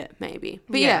look at it, maybe.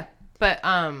 But yeah. But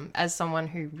as someone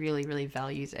who really, really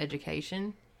values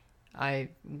education, I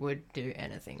would do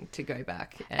anything to go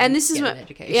back and this is get what, an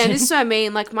education. Yeah, and this is what I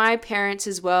mean. Like, my parents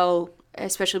as well,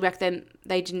 especially back then,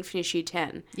 they didn't finish year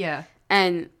 10. Yeah.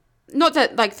 And... not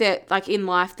that, like, they're, like, in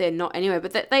life they're not anyway,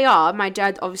 but that they are. My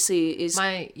dad obviously is...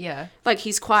 like,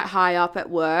 he's quite high up at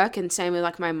work, and same with,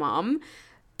 like, my mum.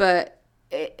 But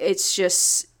it's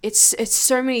just... It's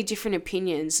so many different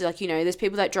opinions. Like, you know, there's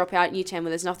people that drop out in year 10 where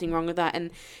there's nothing wrong with that, and,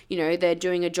 you know, they're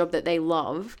doing a job that they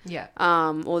love. Yeah.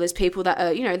 Or there's people that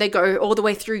are, you know, they go all the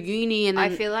way through uni and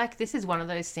then... I feel like this is one of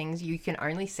those things you can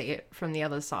only see it from the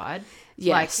other side.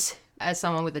 Yes. Like, as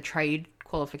someone with a trade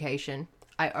qualification...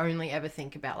 I only ever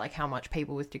think about, like, how much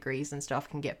people with degrees and stuff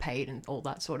can get paid and all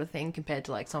that sort of thing compared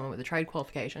to, like, someone with a trade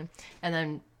qualification. And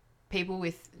then people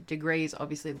with degrees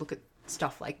obviously look at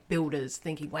stuff like builders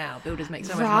thinking, wow, builders make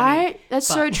so much money. Right? That's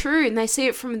so true. And they see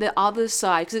it from the other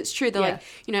side because it's true. They're like,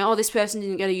 you know, oh, this person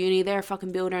didn't go to uni. They're a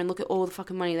fucking builder and look at all the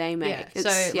fucking money they make. Yeah.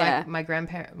 So, like, my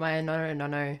grandparent, my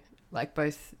nono, like,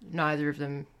 neither of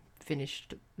them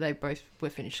they both were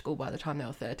finished school by the time they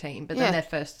were 13, but then their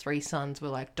first 3 sons were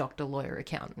like doctor, lawyer,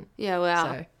 accountant. Yeah,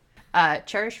 wow. So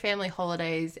cherish family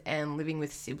holidays and living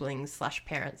with siblings /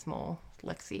 parents more.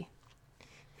 Lexi,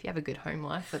 if you have a good home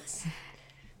life, that's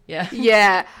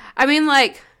yeah. I mean,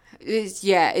 like,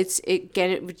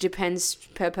 it depends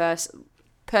per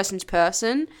person to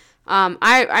person.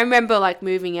 I remember, like,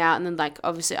 moving out, and then, like,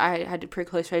 obviously I had a pretty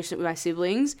close relationship with my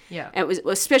siblings. Yeah. And it was,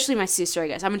 especially my sister, I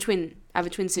guess. I have a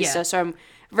twin sister, so I'm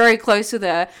very close with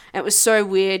her. And it was so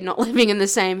weird not living in the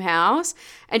same house.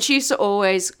 And she used to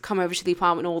always come over to the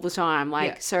apartment all the time.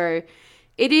 Like, so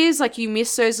it is, like, you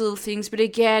miss those little things. But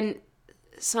again,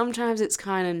 sometimes it's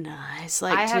kind of nice.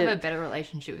 Like, I have a better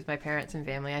relationship with my parents and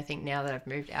family, I think, now that I've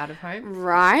moved out of home.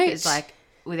 Right. It's, like,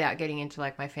 without getting into,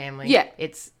 like, my family. Yeah.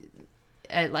 It's...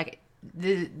 like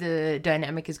the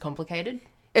dynamic is complicated.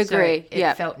 Agree. So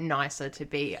it felt nicer to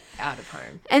be out of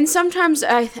home. And sometimes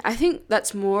I think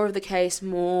that's more of the case,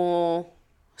 more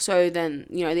so than,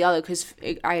 you know, the other, because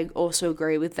I also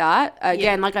agree with that.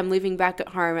 Again, like, I'm living back at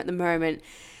home at the moment,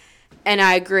 and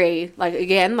I agree. Like,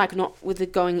 again, like, not with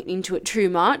it going into it too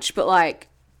much, but, like,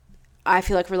 I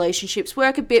feel like relationships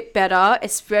work a bit better,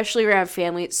 especially around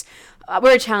family. It's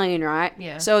we're Italian, right?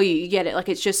 Yeah. So you get it. Like,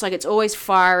 it's just, like, it's always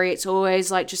fiery. It's always,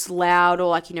 like, just loud, or,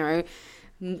 like, you know,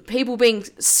 people being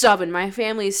stubborn. My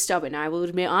family is stubborn. I will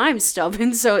admit I'm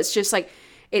stubborn. So it's just, like,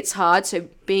 it's hard. So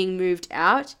being moved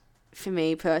out, for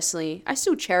me personally, I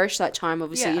still cherish that time,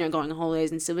 obviously, you know, going on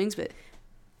holidays and siblings, but it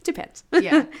depends.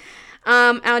 Yeah.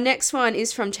 Our next one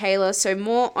is from Taylor. So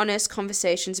more honest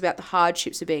conversations about the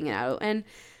hardships of being an adult. And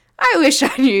I wish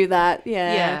I knew that.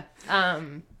 Yeah. Yeah.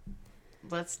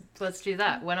 Let's do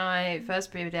that. When I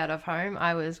first moved out of home,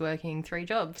 I was working 3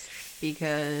 jobs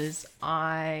because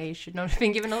I should not have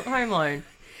been given a home loan.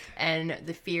 And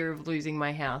the fear of losing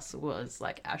my house was,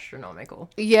 like,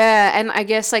 astronomical. Yeah, and I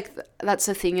guess, like, that's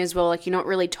the thing as well. Like, you're not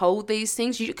really told these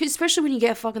things, especially when you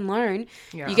get a fucking loan.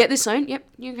 Yeah. You get this loan, yep,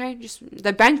 okay. Just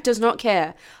the bank does not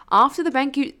care. After the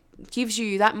bank gives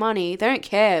you that money, they don't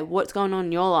care what's going on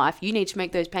in your life. You need to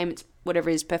make those payments, whatever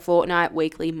it is, per fortnight,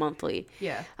 weekly, monthly.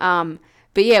 Yeah.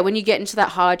 But yeah, when you get into that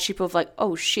hardship of like,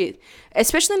 oh shit,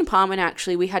 especially in an apartment,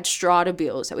 actually, we had strata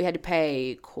bills that we had to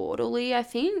pay quarterly, I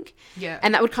think. Yeah.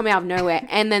 And that would come out of nowhere.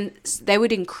 And then they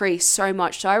would increase so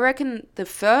much. So I reckon the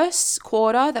first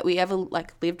quarter that we ever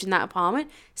like lived in that apartment,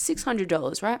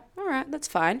 $600, right? All right, that's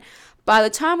fine. By the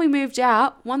time we moved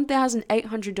out,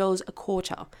 $1,800 a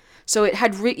quarter. So it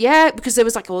had, because there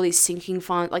was like all these sinking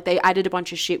funds. Like they added a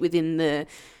bunch of shit within the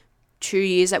 2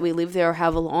 years that we lived there or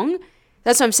however long.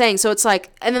 That's what I'm saying. So it's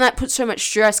like, and then that puts so much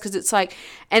stress because it's like,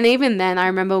 and even then I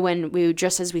remember when we were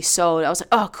just as we sold, I was like,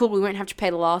 oh, cool, we won't have to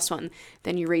pay the last one.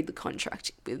 Then you read the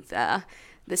contract with the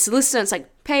solicitor, and it's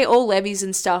like, pay all levies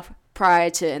and stuff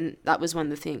prior to, and that was one of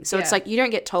the things. So it's like, you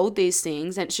don't get told these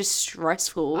things and it's just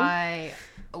stressful.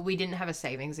 We didn't have a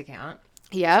savings account.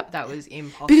 Yep. That was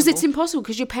impossible. Because it's impossible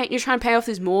because you're trying to pay off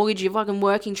this mortgage, you're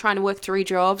fucking trying to work 3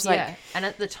 jobs. Like, yeah. And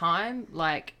at the time,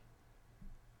 like,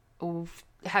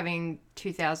 having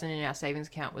 2,000 in our savings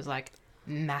account was like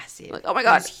massive. Like, oh my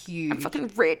God, it was huge. I'm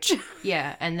fucking rich.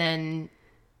 Yeah. And then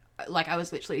like I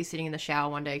was literally sitting in the shower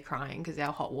one day crying because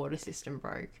our hot water system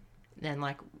broke. And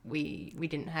like we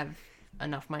didn't have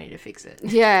enough money to fix it.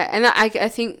 Yeah. And I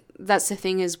think that's the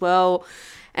thing as well.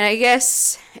 And I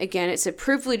guess, again, it's a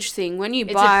privilege thing. When you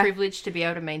buy... It's a privilege to be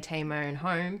able to maintain my own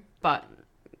home, but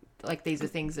like these are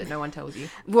things that no one tells you.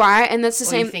 Right, and that's the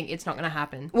same... you think it's not going to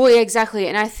happen. Well, yeah, exactly.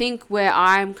 And I think where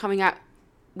I'm coming at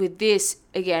with this,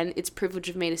 again, it's privilege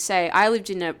of me to say, I lived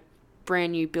in a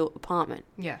brand new built apartment.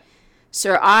 Yeah.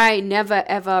 So I never,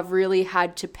 ever really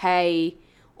had to pay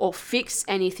or fix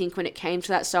anything when it came to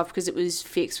that stuff because it was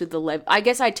fixed with the levy. I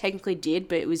guess I technically did,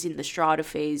 but it was in the strata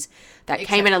fees that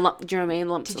came in a lump. Do you know what I mean?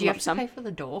 Lump Did you have to pay for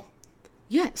the door?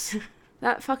 Yes.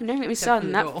 That fucking, don't get me started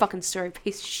on that fucking story,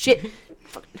 piece of shit.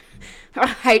 I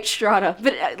hate strata.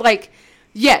 But, like,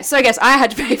 yeah, so I guess I had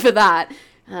to pay for that,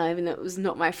 even though it was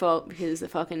not my fault because the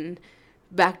fucking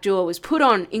back door was put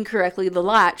on incorrectly, the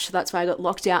latch, so that's why I got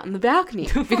locked out in the balcony.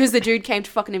 Because the dude came to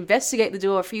fucking investigate the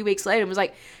door a few weeks later and was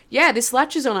like, yeah, this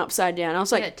latch is on upside down. I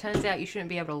was like... Yeah, it turns out you shouldn't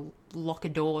be able to lock a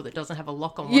door that doesn't have a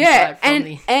lock on one side from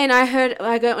the... and I heard,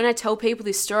 when I tell people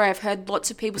this story, I've heard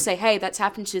lots of people say, hey, that's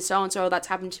happened to so-and-so, or that's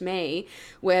happened to me,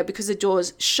 where because the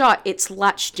door's shut, it's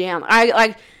latched down.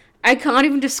 I can't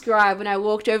even describe when I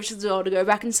walked over to the door to go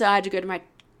back inside to go to my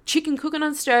chicken cooking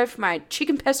on the stove, my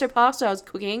chicken pesto pasta I was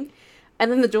cooking,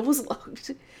 and then the door was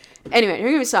locked. Anyway,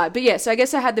 don't get me started. But yeah, so I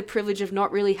guess I had the privilege of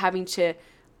not really having to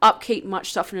upkeep much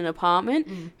stuff in an apartment.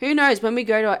 Who knows, when we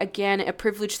go to, again, a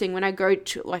privilege thing, when we go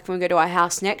to our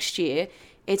house next year,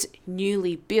 it's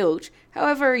newly built.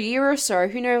 However, a year or so,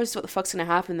 who knows what the fuck's going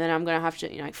to happen, then I'm going to have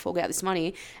to, fork out this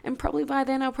money, and probably by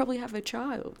then I'll probably have a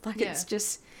child. It's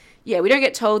just, yeah, we don't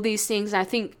get told these things, and I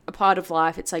think a part of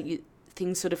life, it's like,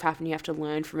 things sort of happen, you have to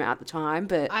learn from it at the time,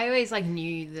 but... I always,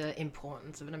 knew the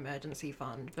importance of an emergency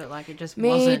fund, but, it just me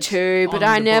wasn't... Me too, but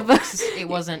I never... It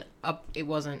wasn't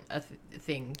a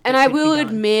thing. And I will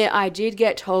admit, I did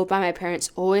get told by my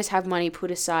parents, always have money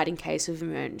put aside in case of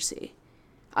emergency.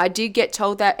 I did get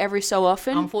told that every so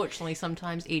often. Unfortunately,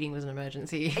 sometimes eating was an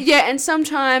emergency. Yeah, and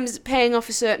sometimes paying off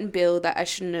a certain bill that I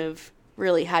shouldn't have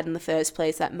really had in the first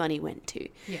place, that money went to.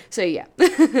 Yeah. So, yeah.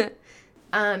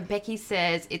 Becky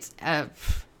says it's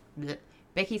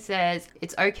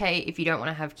okay if you don't want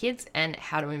to have kids, and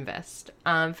how to invest.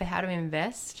 For how to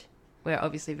invest, we're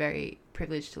obviously very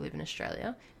privileged to live in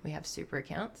Australia. We have super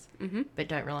accounts, but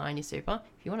don't rely on your super.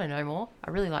 If you want to know more, I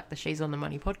really like the She's on the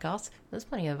Money podcast. There's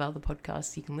plenty of other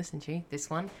podcasts you can listen to. This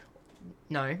one,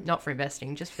 no, not for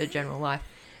investing, just for general life.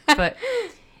 But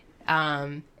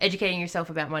educating yourself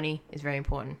about money is very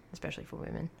important, especially for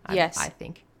women. Yes, I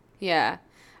think. Yeah.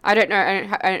 I don't know.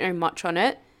 I don't know much on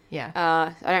it. Yeah.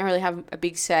 I don't really have a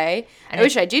big say. And I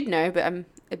wish I did know, but I'm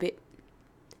a bit...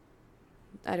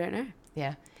 I don't know.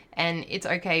 Yeah. And it's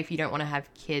okay if you don't want to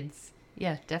have kids.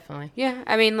 Yeah, definitely. Yeah.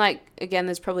 I mean, again,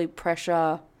 there's probably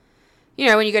pressure.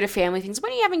 When you go to family things,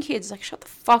 when are you having kids? Shut the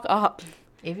fuck up.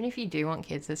 Even if you do want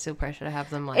kids, there's still pressure to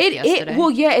have them yesterday. Well,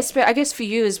 yeah, I guess for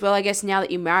you as well, I guess now that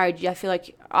you're married, I feel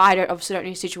like, obviously don't know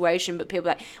your situation, but people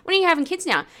are like, when are you having kids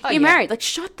now? You're married.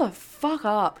 Shut the fuck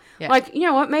up. Yeah. You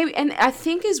know what, maybe, and I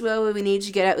think as well where we need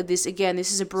to get at with this, again,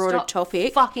 this is a broader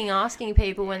topic. Fucking asking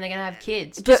people when they're going to have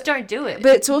kids. Just don't do it.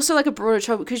 But it's also a broader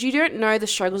topic because you don't know the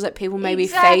struggles that people may be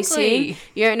facing.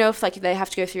 You don't know if they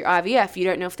have to go through IVF. You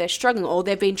don't know if they're struggling or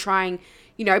they've been trying...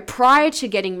 prior to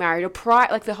getting married or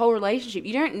the whole relationship,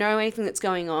 you don't know anything that's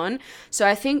going on. So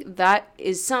I think that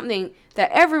is something that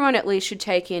everyone at least should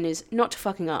take in, is not to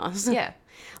fucking ask. Yeah.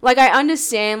 I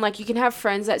understand, you can have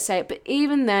friends that say it, but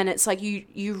even then it's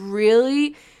you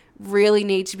really, really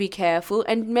need to be careful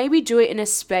and maybe do it in a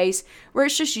space where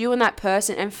it's just you and that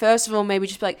person. And first of all, maybe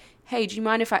just be like, hey, do you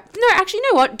mind if I... No, actually,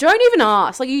 you know what? Don't even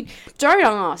ask. Like, you don't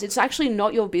ask. It's actually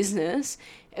not your business.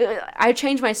 I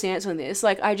changed my stance on this.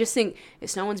 Like, I just think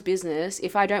it's no one's business.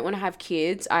 If I don't want to have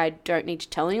kids, I don't need to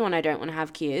tell anyone I don't want to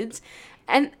have kids.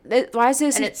 And why is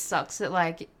this... And it sucks that,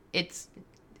 like, it's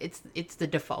the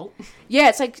default. Yeah,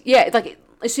 it's like, yeah, like,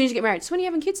 as soon as you get married, so when are you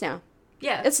having kids now?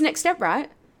 Yeah. It's the next step,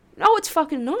 right? No, it's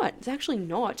fucking not. It's actually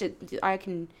not.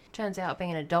 Turns out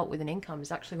being an adult with an income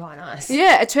is actually quite nice.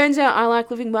 Yeah, it turns out I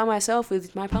like living by myself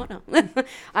with my partner.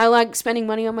 I like spending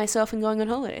money on myself and going on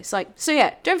holidays. Like, so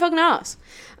yeah, don't fucking ask.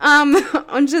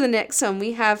 On to the next one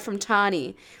we have from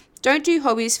Tani. Don't do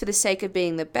hobbies for the sake of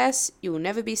being the best. You will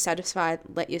never be satisfied.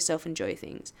 Let yourself enjoy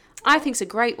things. I think it's a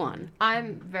great one.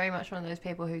 I'm very much one of those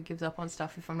people who gives up on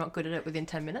stuff if I'm not good at it within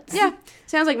 10 minutes. Yeah,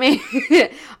 sounds like me.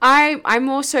 I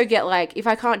more so get like, if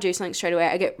I can't do something straight away,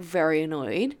 I get very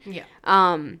annoyed. Yeah.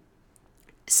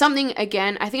 Something,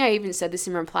 again, I think I even said this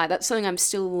in reply, that's something I'm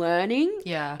still learning.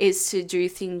 Yeah. Is to do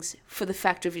things for the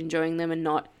fact of enjoying them and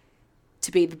not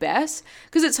to be the best.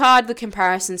 Because it's hard, the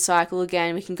comparison cycle,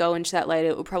 again, we can go into that later.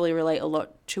 It will probably relate a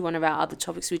lot to one of our other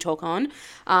topics we talk on.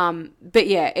 But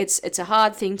yeah, it's a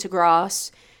hard thing to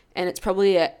grasp, and it's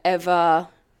probably a ever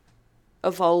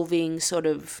evolving sort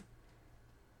of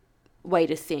way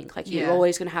to think. Like, you're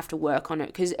always going to have to work on it.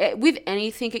 Because with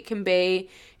anything, it can be,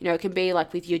 it can be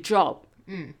like with your job.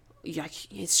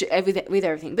 Like, it's with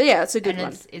everything. But yeah, it's a good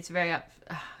one. It's very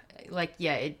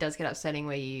it does get upsetting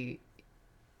where you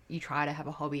try to have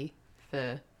a hobby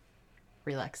for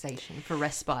relaxation, for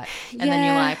respite, and then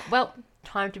you're like, well,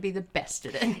 time to be the best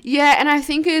at it. Yeah, and I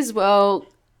think as well,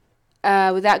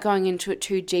 without going into it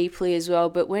too deeply as well,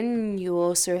 but when you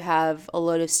also have a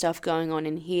lot of stuff going on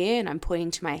in here, and I'm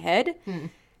pointing to my head,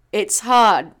 it's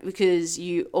hard because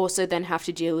you also then have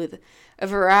to deal with a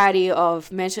variety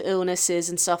of mental illnesses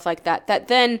and stuff like that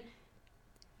then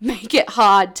make it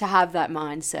hard to have that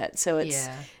mindset. So it's,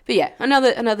 but yeah,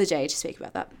 another day to speak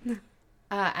about that.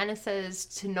 Anna says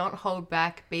to not hold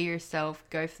back, be yourself,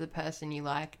 go for the person you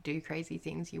like, do crazy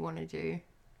things you want to do.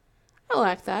 I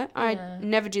like that. I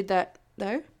never did that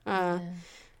though.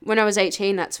 When I was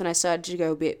 18, that's when I started to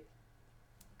go a bit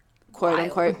quote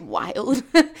unquote wild.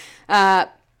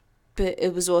 But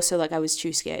it was also like I was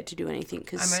too scared to do anything.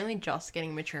 Cause I'm only just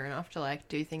getting mature enough to like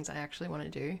do things I actually want to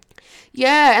do.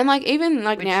 Yeah, and like even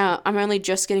like now, I'm only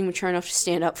just getting mature enough to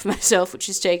stand up for myself, which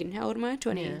has taken, how old am I?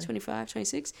 20, 25,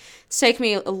 26? It's taken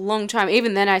me a long time.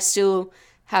 Even then, I still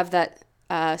have that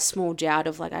small doubt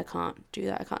of like, I can't do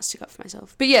that. I can't stick up for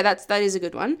myself. But yeah, that is a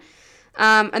good one.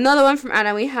 Another one from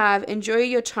Anna, we have enjoy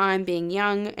your time being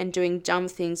young and doing dumb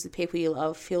things with people you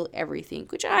love. Feel everything,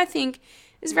 which I think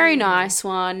is a very nice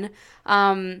one.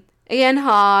 Again,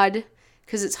 hard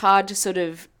because it's hard to sort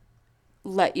of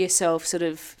let yourself sort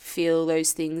of feel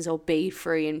those things or be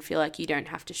free and feel like you don't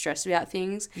have to stress about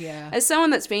things. Yeah. As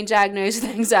someone that's been diagnosed with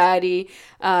anxiety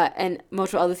and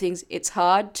multiple other things, it's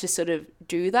hard to sort of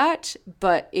do that,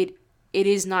 but it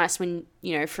is nice when,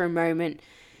 for a moment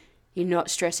you're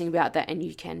not stressing about that and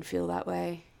you can feel that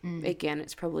way. Again,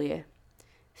 it's probably a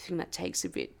thing that takes a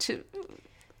bit to...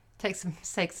 Takes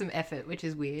some effort, which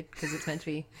is weird because it's meant to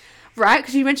be... Right?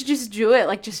 Because you meant to just do it,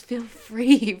 like just feel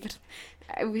free. But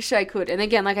I wish I could. And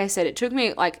again, like I said, it took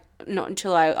me like not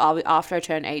until after I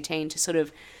turned 18 to sort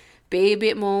of be a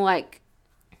bit more like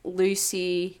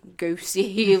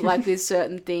loosey-goosey, like with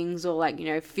certain things, or like,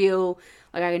 feel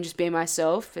like I can just be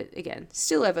myself. But again,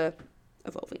 still ever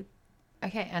evolving.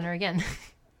 Okay, Anna again.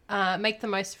 Make the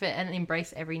most of it and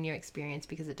embrace every new experience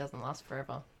because it doesn't last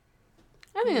forever.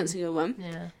 I think that's a good one.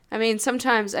 Yeah. I mean,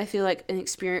 sometimes I feel like a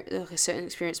certain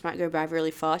experience might go by really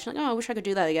fast. You're like, I wish I could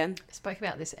do that again. I spoke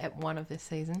about this at one of this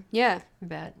season. Yeah.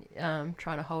 About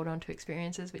trying to hold on to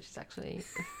experiences, which is actually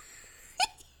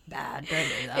bad. Don't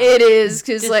do that. It is,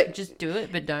 because like... Just do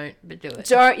it, but do it.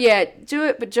 Do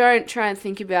it, but don't try and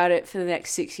think about it for the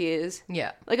next 6 years.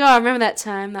 Yeah. Like, I remember that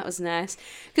time. That was nice.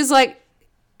 Because, like,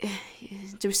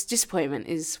 disappointment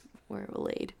is where it will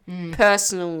lead.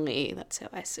 Personally, that's how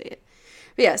I see it.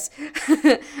 But yes.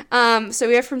 So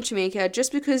we have from Tamika,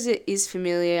 just because it is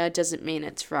familiar doesn't mean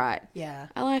it's right. Yeah.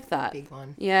 I like that. Big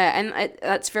one. Yeah, and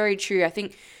that's very true. I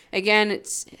think, again,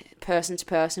 it's person to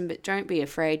person, but don't be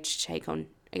afraid to take on,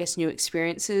 I guess, new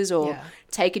experiences or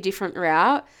take a different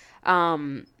route.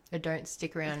 Or don't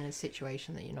stick around in a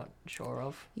situation that you're not sure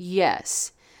of.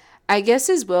 Yes. I guess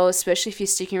as well, especially if you're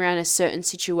sticking around a certain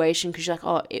situation because you're like,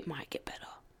 oh, it might get better.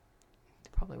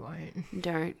 It probably won't.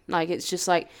 Don't. Like, it's just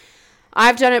like...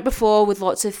 I've done it before with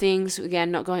lots of things.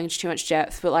 Again, not going into too much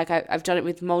depth, but like I've done it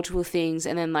with multiple things,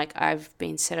 and then like I've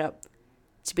been set up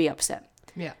to be upset.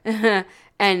 Yeah.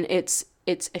 And it's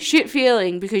it's a shit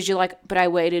feeling because you're like, but I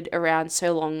waited around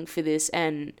so long for this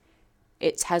and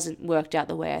it hasn't worked out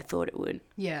the way I thought it would.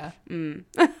 Yeah.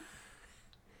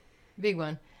 Big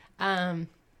one.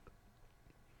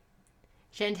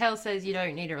 Chantel says you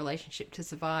don't need a relationship to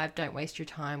survive. Don't waste your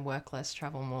time. Work less.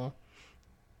 Travel more.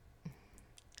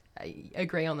 I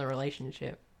agree on the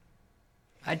relationship.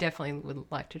 I definitely would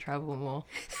like to travel more.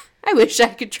 I wish I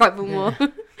could travel more.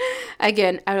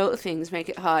 Again, adult things make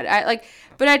it hard.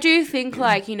 But I do think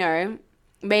like, you know,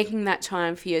 making that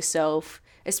time for yourself,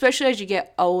 especially as you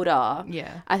get older.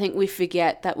 Yeah. I think we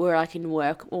forget that we're like in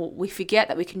work, or we forget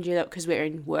that we can do that because we're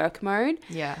in work mode.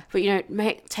 Yeah. But, you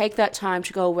know, take that time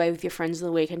to go away with your friends on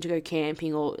the weekend to go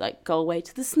camping, or like go away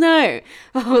to the snow,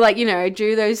 or like, you know,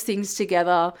 do those things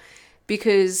together,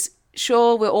 because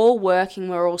sure, we're all working,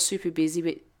 we're all super busy,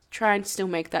 but try and still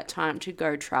make that time to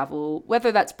go travel,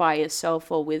 whether that's by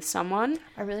yourself or with someone.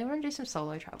 I really want to do some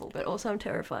solo travel, but also I'm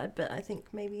terrified. But I think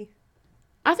maybe...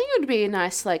 I think it would be a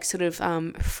nice, like, sort of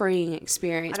freeing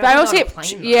experience. I don't But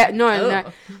plane,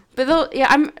 no. But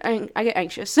I get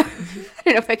anxious. So I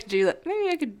don't know if I could do that. Maybe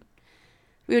I could.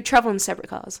 We would travel in separate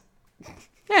cars.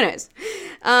 Who knows?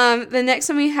 The next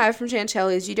one we have from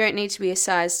Chantel is, you don't need to be a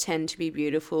size 10 to be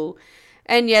beautiful.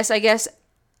 And yes, I guess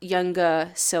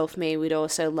younger self me would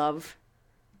also love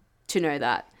to know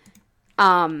that.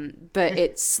 But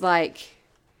it's like,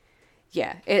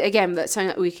 yeah, again, that's something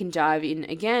that we can dive in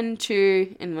again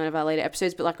to in one of our later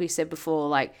episodes. But like we said before,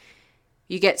 like,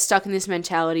 you get stuck in this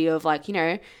mentality of like, you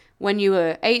know, when you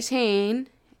were 18,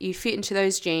 you fit into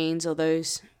those jeans or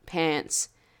those pants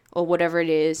or whatever it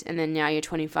is. And then now you're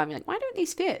 25, you're like, why don't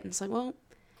these fit? And it's like, well,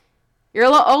 you're a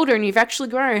lot older and you've actually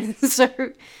grown. So,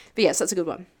 but yes, that's a good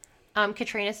one.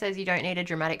 Katrina says you don't need a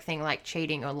dramatic thing like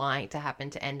cheating or lying to happen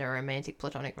to end a romantic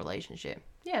platonic relationship.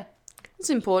 Yeah. It's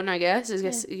important, I guess. I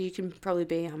guess you can probably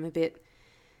be a bit,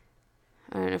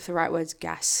 I don't know if the right word's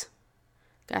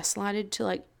gaslighted to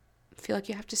like feel like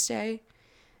you have to stay.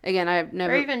 Again, I've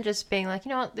never... Or even just being like, you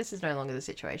know what, this is no longer the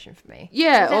situation for me.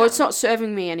 Yeah, or it's not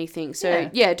serving me anything. So,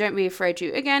 yeah, don't be afraid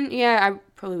to. Again, yeah, I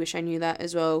probably wish I knew that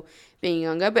as well, being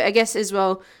younger. But I guess as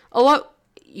well,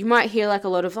 you might hear like a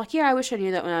lot of like, yeah, I wish I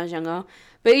knew that when I was younger.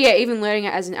 But yeah, even learning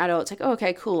it as an adult, it's like, oh,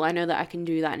 okay, cool. I know that I can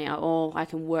do that now, or I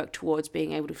can work towards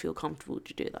being able to feel comfortable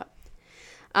to do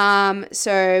that.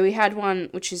 So we had one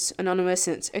which is anonymous,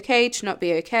 and it's okay to not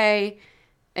be okay.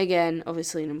 Again,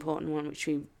 obviously an important one, which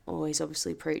we always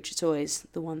obviously preach. It's always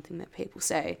the one thing that people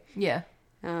say. Yeah.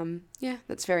 Yeah,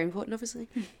 that's very important, obviously.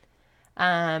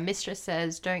 Mistress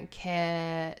says,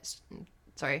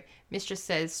 Mistress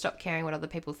says, stop caring what other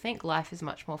people think. Life is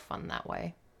much more fun that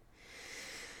way.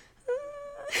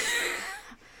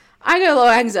 I get a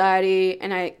lot of anxiety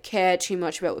and I care too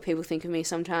much about what people think of me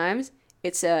sometimes.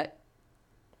 It's a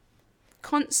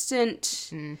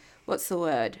constant, what's the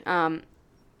word? I'm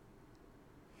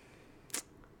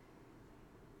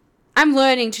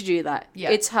learning to do that.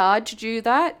 Yeah. It's hard to do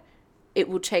that. It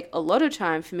will take a lot of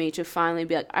time for me to finally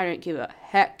be like, I don't give a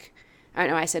heck. I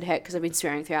don't know why I said heck because I've been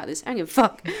swearing throughout this. I don't give a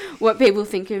fuck what people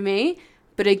think of me.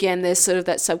 But again, there's sort of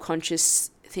that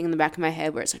subconscious thing in the back of my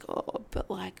head where it's like, oh, but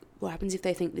like, what happens if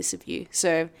they think this of you?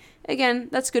 So again,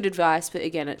 that's good advice. But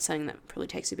again, it's something that probably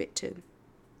takes a bit to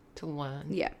learn.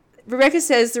 Yeah. Rebecca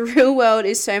says the real world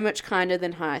is so much kinder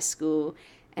than high school.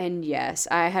 And yes,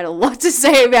 I had a lot to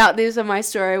say about this on my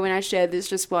story when I shared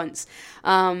this response.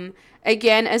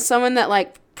 Again, as someone that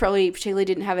like probably particularly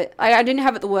didn't have it, I didn't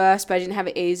have it the worst, but I didn't have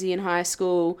it easy in high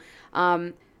school.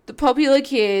 The popular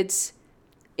kids,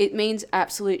 it means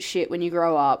absolute shit when you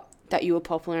grow up that you were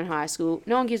popular in high school.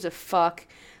 No one gives a fuck.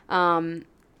 Like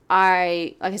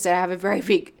I said, I have a very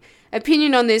big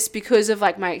opinion on this because of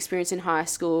like my experience in high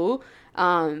school.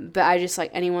 But I just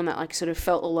like anyone that like sort of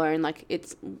felt alone, like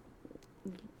it's,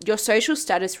 your social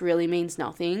status really means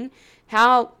nothing.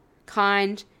 How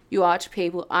kind you are to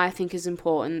people, I think, is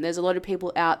important. There's a lot of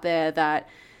people out there that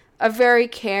are very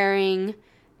caring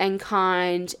and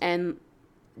kind and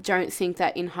don't think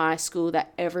that in high school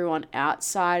that everyone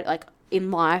outside, like in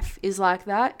life, is like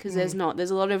that, because there's not. There's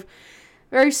a lot of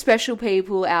very special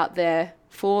people out there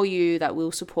for you that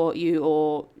will support you,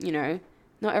 or, you know,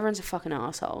 not everyone's a fucking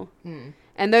asshole.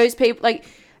 And those people, like,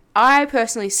 I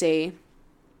personally see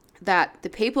that the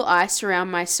people I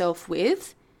surround myself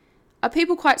with are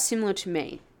people quite similar to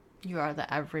me. You are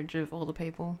the average of all the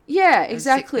people. Yeah,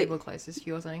 exactly. 6 people closest to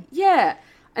you, you're saying. Yeah,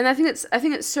 and I think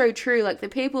it's so true. Like the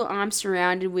people I'm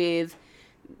surrounded with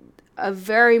are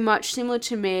very much similar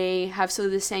to me, have sort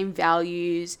of the same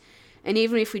values, and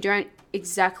even if we don't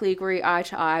exactly agree eye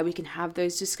to eye, we can have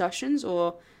those discussions,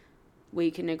 or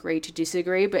we can agree to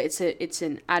disagree. But it's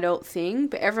an adult thing.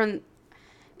 But everyone,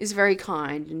 is very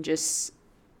kind and just,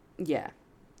 yeah.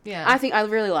 Yeah. I think I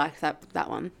really like that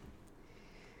one.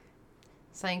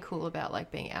 Something cool about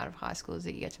like being out of high school is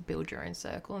that you get to build your own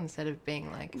circle instead of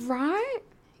being like, Right?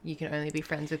 you can only be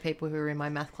friends with people who are in my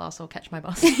math class or catch my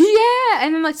bus. Yeah,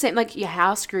 and then like same like your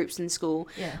house groups in school.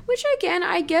 Yeah. Which again,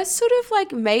 I guess sort of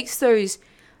like makes those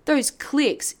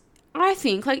cliques. I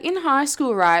think like in high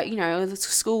school, right, you know, the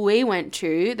school we went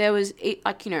to, there was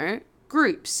like, you know,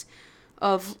 groups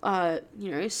of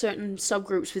you know, certain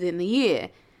subgroups within the year.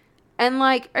 And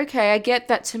like, okay, I get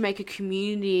that to make a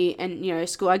community and, you know,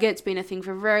 school, I get it's been a thing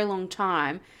for a very long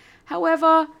time.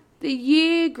 However, the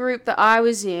year group that I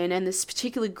was in and this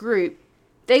particular group,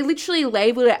 they literally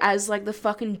labeled it as like the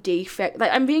fucking defect.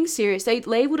 Like, I'm being serious. They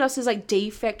labeled us as like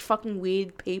defect fucking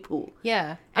weird people.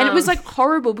 Yeah. And it was like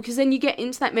horrible because then you get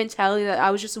into that mentality that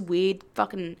I was just a weird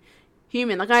fucking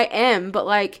human. Like I am, but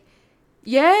like,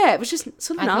 yeah, it was just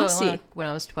sort of nasty. Thought, like, when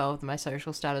I was 12, my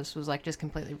social status was like just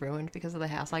completely ruined because of the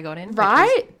house I got in.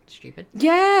 Right? Stupid.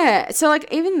 Yeah. So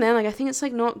like even then, like I think it's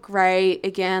like not great.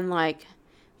 Again, like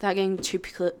without getting too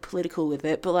political with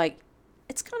it, but like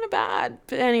it's kind of bad.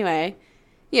 But anyway,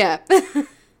 yeah.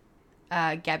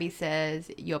 Gabby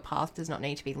says your path does not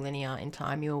need to be linear. In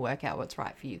time, you will work out what's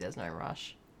right for you. There's no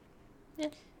rush. Yeah,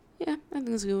 I think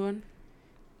it's a good one.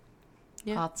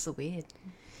 Yeah. Paths are weird.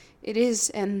 It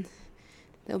is, and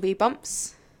there'll be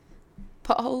bumps,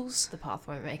 potholes. The path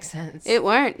won't make sense. It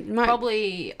won't.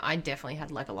 Probably, I definitely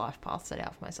had like a life path set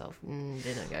out for myself.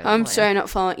 Didn't go. I'm so not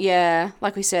following. Yeah,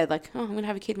 like we said, like, oh, I'm gonna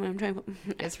have a kid when I'm 20.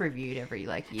 It's reviewed every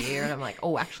like year, and I'm like,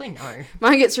 oh, actually no.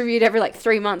 Mine gets reviewed every like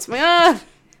 3 months. I'm like,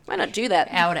 why not do that?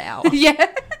 Hour to hour.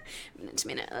 Yeah. Minute to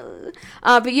minute.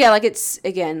 But yeah, like it's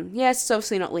again, yes, it's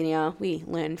obviously not linear. We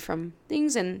learn from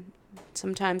things, and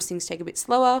sometimes things take a bit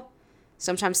slower.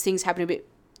 Sometimes things happen a bit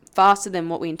faster than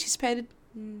what we anticipated.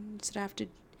 So I have to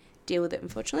deal with it,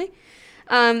 unfortunately.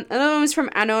 Another one was from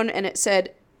Anon, and it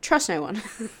said, trust no one.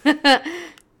 I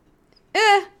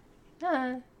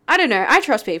don't know. I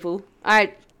trust people.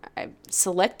 I'm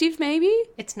selective, maybe.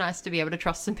 It's nice to be able to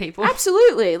trust some people.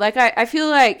 Absolutely. Like, I feel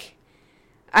like,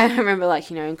 I remember,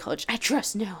 like, you know, in college, I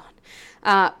trust no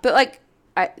one. But, like,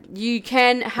 you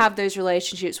can have those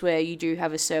relationships where you do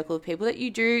have a circle of people that you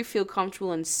do feel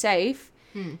comfortable and safe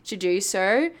to do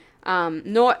so.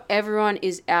 Not everyone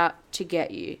is out to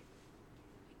get you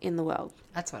in the world.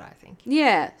 That's what I think.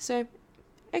 Yeah. So,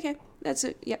 okay. That's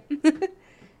it. Yep.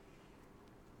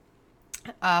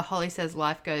 Holly says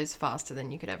life goes faster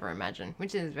than you could ever imagine,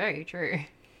 which is very true.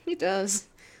 It does.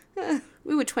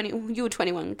 We were 20. You were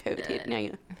 21. COVID hit. Now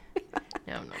you're.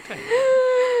 No, I'm not 20.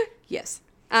 Yes.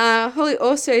 Holly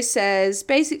also says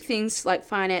basic things like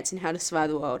finance and how to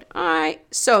survive the world. I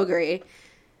so agree.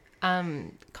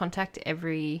 Contact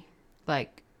every,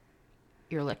 like,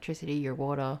 your electricity, your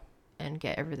water, and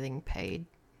get everything paid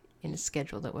in a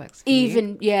schedule that works for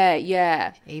you.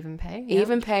 Yeah. Even pay? Yep.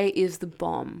 Even pay is the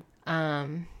bomb.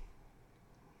 I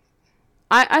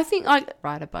think, like...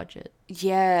 Write a budget.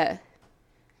 Yeah.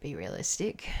 Be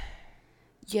realistic.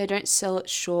 Yeah, don't sell it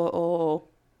short or...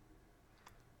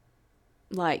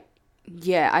 Like,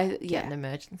 yeah, Get an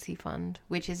emergency fund,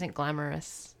 which isn't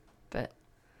glamorous, but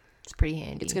it's pretty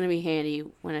handy. It's going to be handy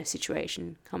when a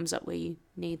situation comes up where you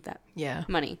need that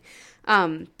money.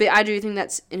 But I do think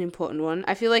that's an important one.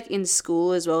 I feel like in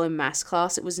school as well, in maths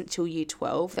class, it wasn't until year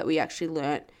 12 that we actually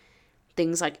learnt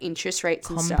things like interest rates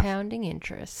and stuff. Compounding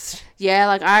interest. Yeah,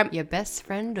 like I'm... Your best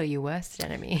friend or your worst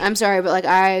enemy? I'm sorry, but like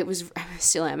I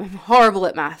still am. I'm horrible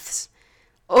at maths.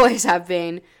 Always have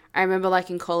been. I remember, like,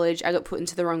 in college, I got put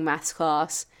into the wrong maths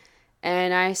class,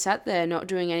 and I sat there not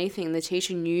doing anything. The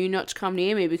teacher knew not to come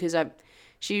near me because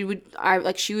she would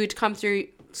come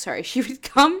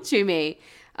to me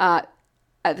at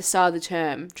the start of the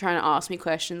term trying to ask me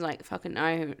questions like fucking,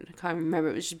 I can't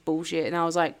remember, it was just bullshit, and I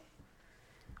was like,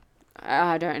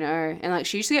 I don't know, and like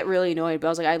she used to get really annoyed, but I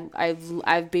was like,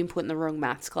 I've been put in the wrong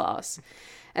maths class,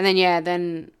 and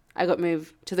then I got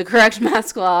moved to the correct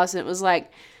maths class, and it was like,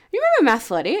 you remember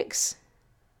Mathletics?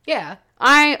 Yeah.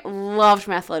 I loved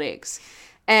Mathletics.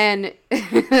 And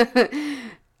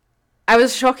I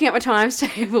was shocking at my times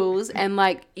tables, and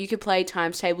like you could play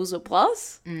times tables with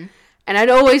plus. And I'd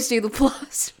always do the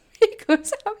plus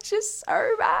because I was just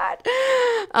so bad.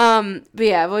 But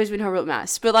yeah, I've always been horrible at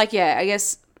maths. But like, yeah, I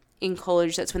guess in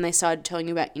college that's when they started telling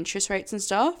you about interest rates and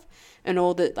stuff and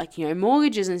all the, like, you know,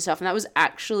 mortgages and stuff, and that was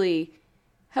actually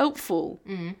helpful.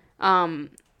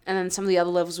 And then some of the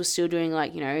other levels were still doing,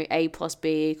 like, you know, A plus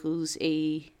B equals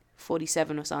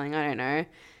E47 or something. I don't know. It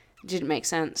didn't make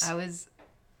sense.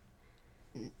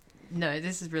 No,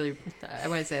 this is really... I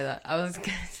won't say that. I was going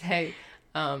to say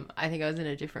I think I was in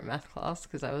a different math class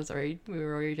because we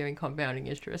were already doing compounding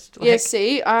interest. Yeah,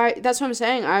 see, that's what I'm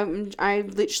saying. I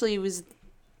literally was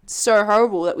so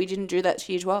horrible that we didn't do that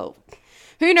to year 12.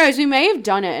 Who knows? We may have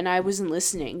done it and I wasn't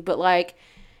listening, but like,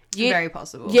 very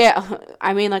possible. Yeah,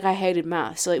 I mean, like I hated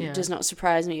math, so it Yeah. does not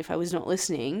surprise me if I was not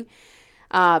listening.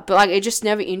 But like, it just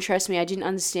never interested me. I didn't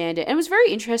understand it, and it was very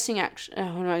interesting. Actually,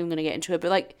 I'm not even gonna get into it, but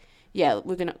like, yeah,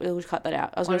 we'll cut that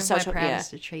out. I was One gonna of my touch on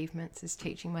proudest achievements is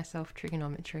teaching myself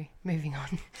trigonometry. Moving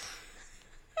on.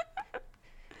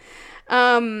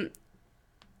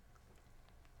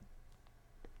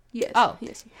 Yes. Oh,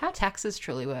 yes. how taxes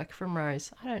truly work from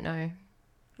Rose? I don't know.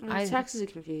 Taxes are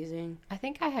confusing. I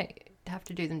think I have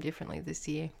to do them differently this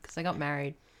year because I got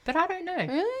married. But I don't know.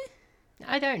 Really?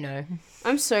 I don't know.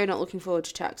 I'm so not looking forward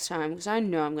to tax time because I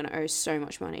know I'm gonna owe so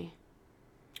much money.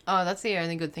 Oh, that's the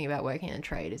only good thing about working in a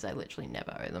trade is I literally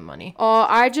never owe them money. Oh,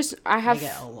 I have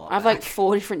get a lot I've like back.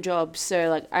 4 different jobs, so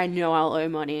like I know I'll owe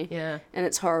money. Yeah. And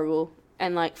it's horrible.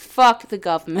 And like, fuck the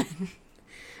government.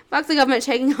 Fuck the government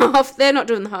taking off. They're not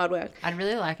doing the hard work. I'd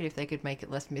really like it if they could make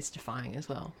it less mystifying as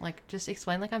well. Like, just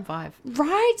explain like I'm 5.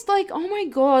 Right? Like, oh my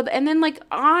god. And then like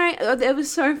it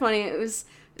was so funny. It was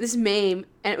this meme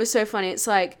and it was so funny. It's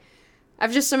like,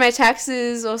 I've just done my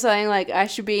taxes or something, like I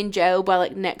should be in jail by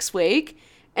like next week.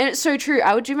 And it's so true.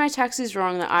 I would do my taxes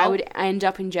wrong that I would end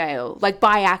up in jail. Like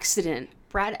by accident.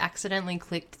 Brad accidentally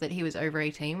clicked that he was over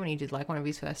 18 when he did like one of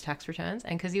his first tax returns.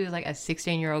 And because he was like a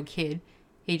 16-year-old kid,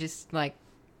 he just like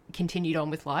continued on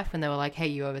with life when they were like, hey,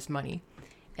 you owe us money.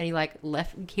 And he like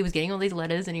left, he was getting all these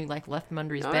letters and he like left them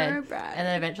under his bed. Brad. And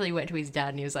then eventually he went to his dad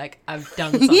and he was like, I've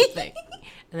done something.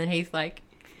 And then he's like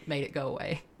made it go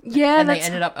away. Yeah, And they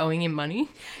ended up owing him money.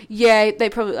 Yeah,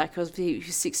 they probably, like, he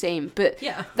was 16. But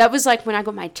Yeah. that was like when I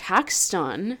got my tax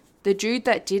done. The dude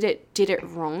that did it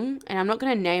wrong. And I'm not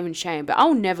going to name and shame, but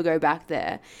I'll never go back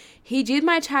there. He did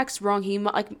my tax wrong. He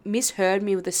like misheard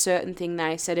me with a certain thing that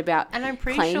I said about And I'm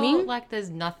pretty claiming. sure like there's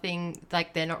nothing,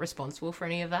 like they're not responsible for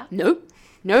any of that. Nope.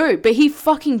 No, but he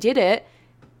fucking did it.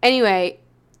 Anyway,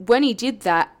 when he did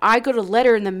that, I got a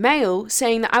letter in the mail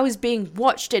saying that I was being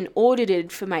watched and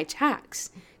audited for my tax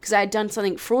because I had done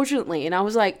something fraudulently. And I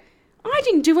was like, I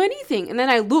didn't do anything. And then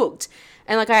I looked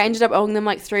and like I ended up owing them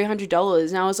like $300.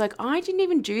 And I was like, I didn't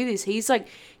even do this. He's like,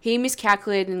 he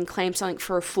miscalculated and claimed something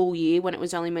for a full year when it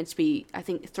was only meant to be, I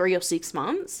think, 3 or 6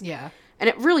 months. Yeah. And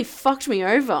it really fucked me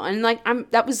over. And like,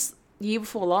 that was year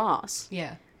before last.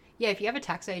 Yeah. Yeah, if you have a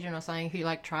tax agent or something who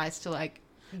like tries to like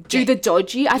Do the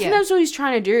dodgy. I think Yeah. that's what he's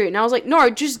trying to do. And I was like, no,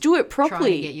 just do it trying to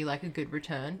properly. get you like a good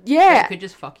return. Yeah. But it could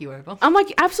just fuck you over. I'm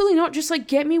like, absolutely not. Just like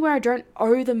get me where I don't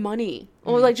owe the money.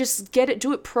 Or like just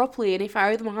do it properly. And if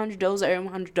I owe them $100, I owe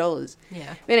them $100.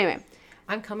 Yeah. But anyway.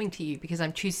 I'm coming to you because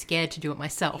I'm too scared to do it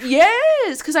myself.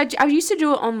 Yes. Because I used to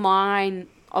do it online,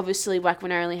 obviously, like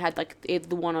when I only had like either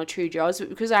the 1 or 2 jobs. But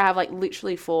because I have like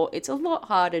literally 4, it's a lot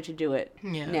harder to do it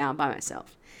now by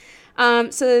myself.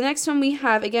 So the next one we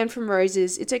have, again from Rose,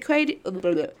 is it's okay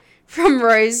to, from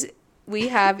Rose, we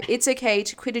have, it's okay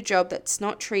to quit a job that's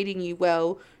not treating you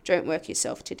well. Don't work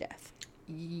yourself to death.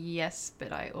 Yes,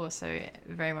 but I also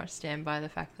very much stand by the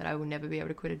fact that I will never be able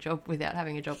to quit a job without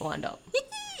having a job lined up.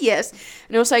 Yes.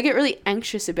 And also I get really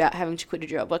anxious about having to quit a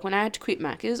job. Like when I had to quit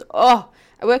Macca's, I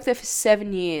worked there for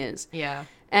 7 years. Yeah.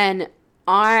 And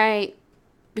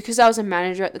because I was a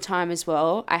manager at the time as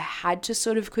well, I had to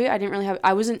sort of quit. I didn't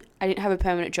have a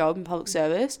permanent job in public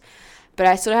service, but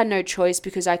I sort of had no choice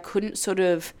because I couldn't sort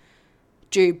of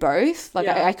do both. Like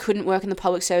I couldn't work in the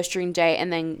public service during the day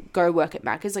and then go work at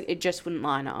Macca's. Like it just wouldn't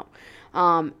line up.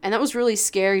 And that was really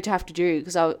scary to have to do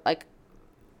because I was like,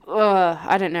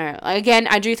 I don't know. Like, again,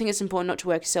 I do think it's important not to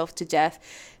work yourself to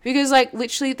death because like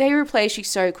literally they replace you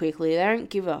so quickly. They don't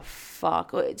give a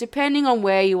fuck, depending on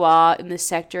where you are in the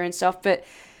sector and stuff. But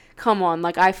come on,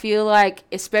 like I feel like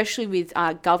especially with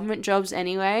government jobs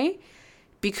anyway,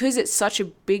 because it's such a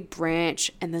big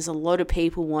branch and there's a lot of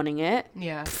people wanting it.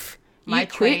 Yeah. You My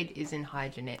quit. trade is in high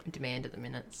demand at the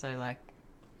minute, so like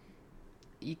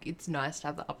it's nice to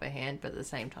have the upper hand, but at the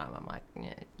same time I'm like,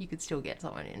 yeah, you could still get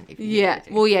someone in if you needed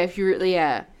to. Well, yeah, if you really,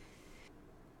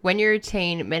 When you're a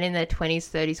teen, men in their 20s,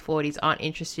 30s, 40s aren't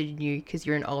interested in you because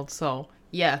you're an old soul.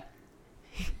 Yeah.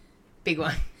 Big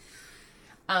one.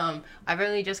 I've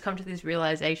only just come to this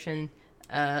realization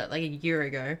like a year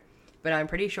ago, but I'm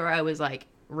pretty sure I was like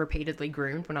repeatedly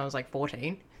groomed when I was like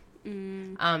 14.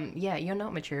 Yeah, you're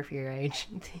not mature for your age.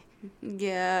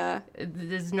 yeah.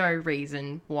 There's no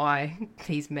reason why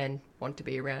these men want to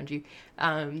be around you.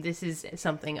 This is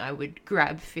something I would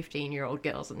grab 15-year-old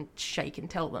girls and shake and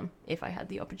tell them if I had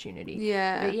the opportunity.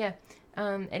 Yeah. But yeah,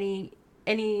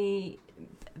 any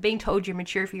being told you're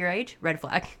mature for your age, red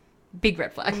flag. Big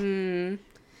red flag.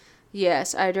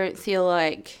 Yes, I don't feel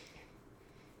like...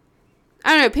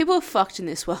 I don't know, people are fucked in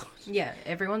this world. Yeah,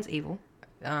 everyone's evil.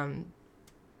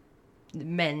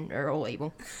 Men are all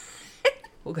evil.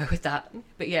 We'll go with that.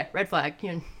 But yeah, red flag.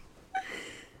 You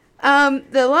know.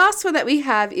 The last one that we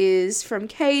have is from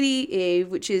Katie Eve,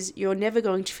 which is, you're never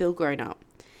going to feel grown up.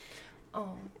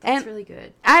 Oh, that's And really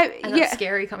good. And That's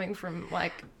scary coming from,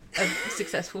 like, a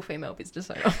successful female business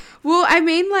owner. Well, I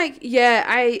mean, like, yeah,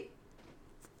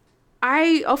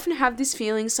 I often have this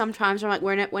feeling sometimes. I'm like,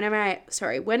 when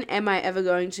am I ever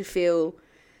going to feel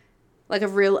like a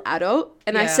real adult?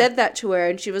 And I said that to her,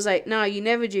 and she was like, no, you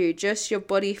never do. Just your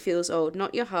body feels old,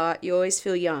 not your heart. You always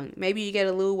feel young. Maybe you get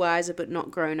a little wiser, but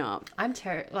not grown up. I'm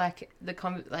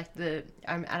I'm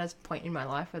at a point in my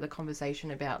life where the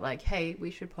conversation about, like, hey,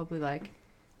 we should probably, like,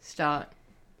 start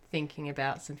thinking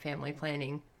about some family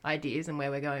planning ideas and where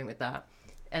we're going with that.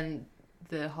 And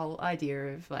the whole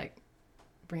idea of, like,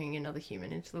 bringing another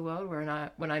human into the world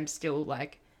when I'm still,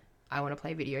 like, I want to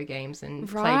play video games and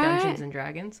play Dungeons and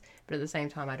Dragons, but at the same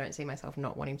time I don't see myself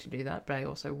not wanting to do that, but I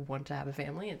also want to have a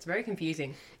family. It's very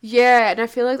confusing. Yeah, and I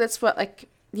feel like that's what, like,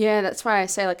 that's why I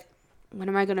say, like, when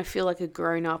am I going to feel like a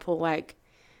grown up, or, like,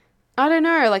 I don't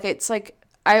know, like, it's like,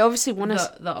 I obviously want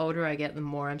to... The older I get, the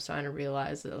more I'm starting to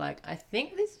realize that, like, I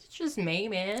think this is just me,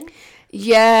 man.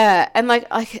 Yeah, and, like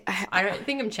I don't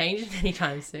think I'm changing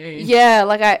anytime soon. Yeah,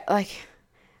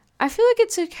 I feel like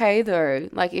it's okay though,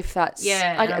 like, if that's...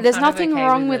 Yeah, like, there's nothing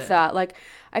wrong with that. Like,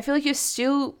 I feel like you're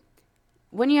still...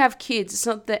 When you have kids, it's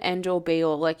not the end-all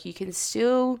be-all. Like, you can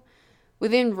still,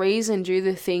 within reason, do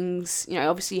the things... You know,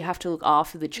 obviously you have to look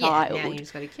after the child. Yeah, now you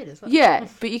just got a kid as well. Yeah,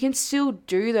 but you can still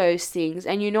do those things,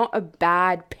 and you're not a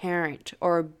bad parent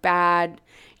or a bad...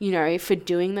 you know, for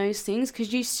doing those things,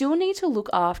 because you still need to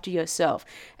look after yourself.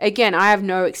 Again, I have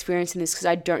no experience in this because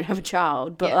I don't have a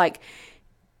child, but, like...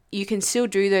 You can still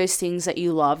do those things that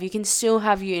you love. You can still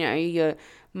have, you know, your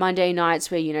Monday nights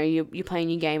where, you know, you're playing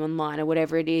your game online or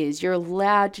whatever it is. You're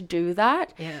allowed to do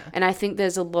that. Yeah. And I think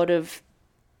there's a lot of,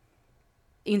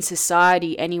 in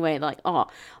society anyway, like,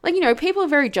 you know, people are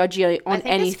very judgy on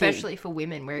anything. Especially for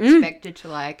women, we're expected to,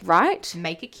 like, right?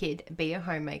 Make a kid, be a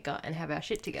homemaker, and have our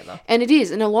shit together. And it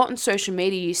is. And a lot on social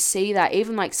media, you see that.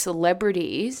 Even, like,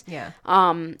 celebrities, you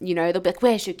know, they'll be like,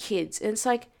 where's your kids? And it's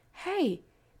like, hey...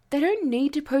 They don't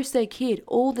need to post their kid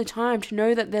all the time to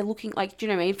know that they're looking, like, do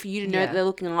you know what I mean? For you to know that they're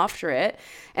looking after it.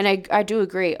 And I do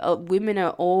agree. Women are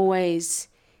always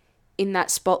in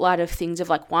that spotlight of things of,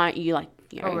 like, why aren't you, like,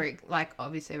 you know. Or, like,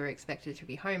 obviously we're expected to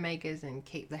be homemakers and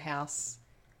keep the house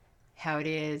how it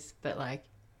is. But, like,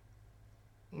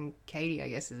 and Katie, I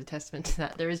guess, is a testament to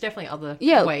that. There is definitely other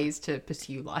ways to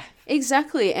pursue life.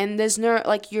 Exactly. And there's no,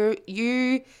 like,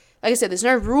 like I said, there's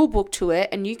no rule book to it,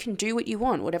 and you can do what you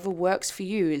want. Whatever works for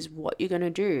you is what you're going to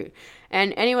do.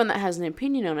 And anyone that has an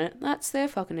opinion on it, that's their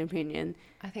fucking opinion.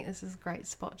 I think this is a great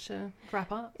spot to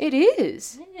wrap up. It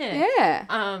is. Yeah.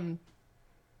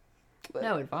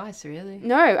 No advice, really.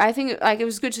 No, I think, like, it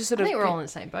was good to sort of... I think we're all in the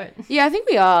same boat. Yeah, I think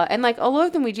we are. And, like, a lot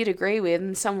of them we did agree with,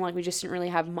 and some, like, we just didn't really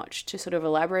have much to sort of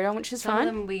elaborate on, which is fine. Some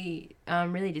of them we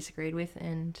really disagreed with,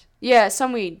 and... Yeah,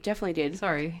 some we definitely did.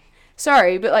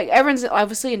 Sorry, but, like, everyone's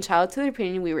obviously entitled to their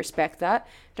opinion. We respect that.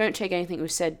 Don't take anything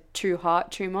we've said to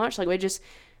heart too much. Like, we're just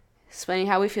explaining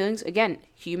how we're feeling. Again,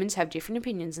 humans have different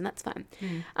opinions, and that's fine.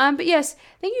 But yes,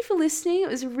 thank you for listening. It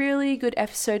was a really good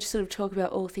episode to sort of talk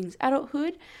about all things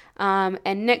adulthood.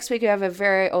 And next week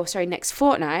next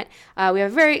fortnight, we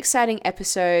have a very exciting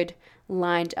episode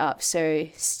lined up. So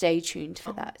stay tuned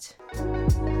for that.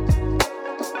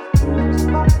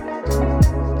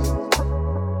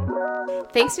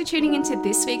 Thanks for tuning into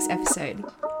this week's episode.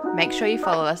 Make sure you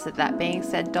follow us at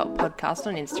thatbeingsaid.podcast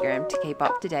on Instagram to keep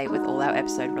up to date with all our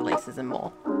episode releases and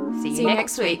more. See you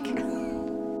next week.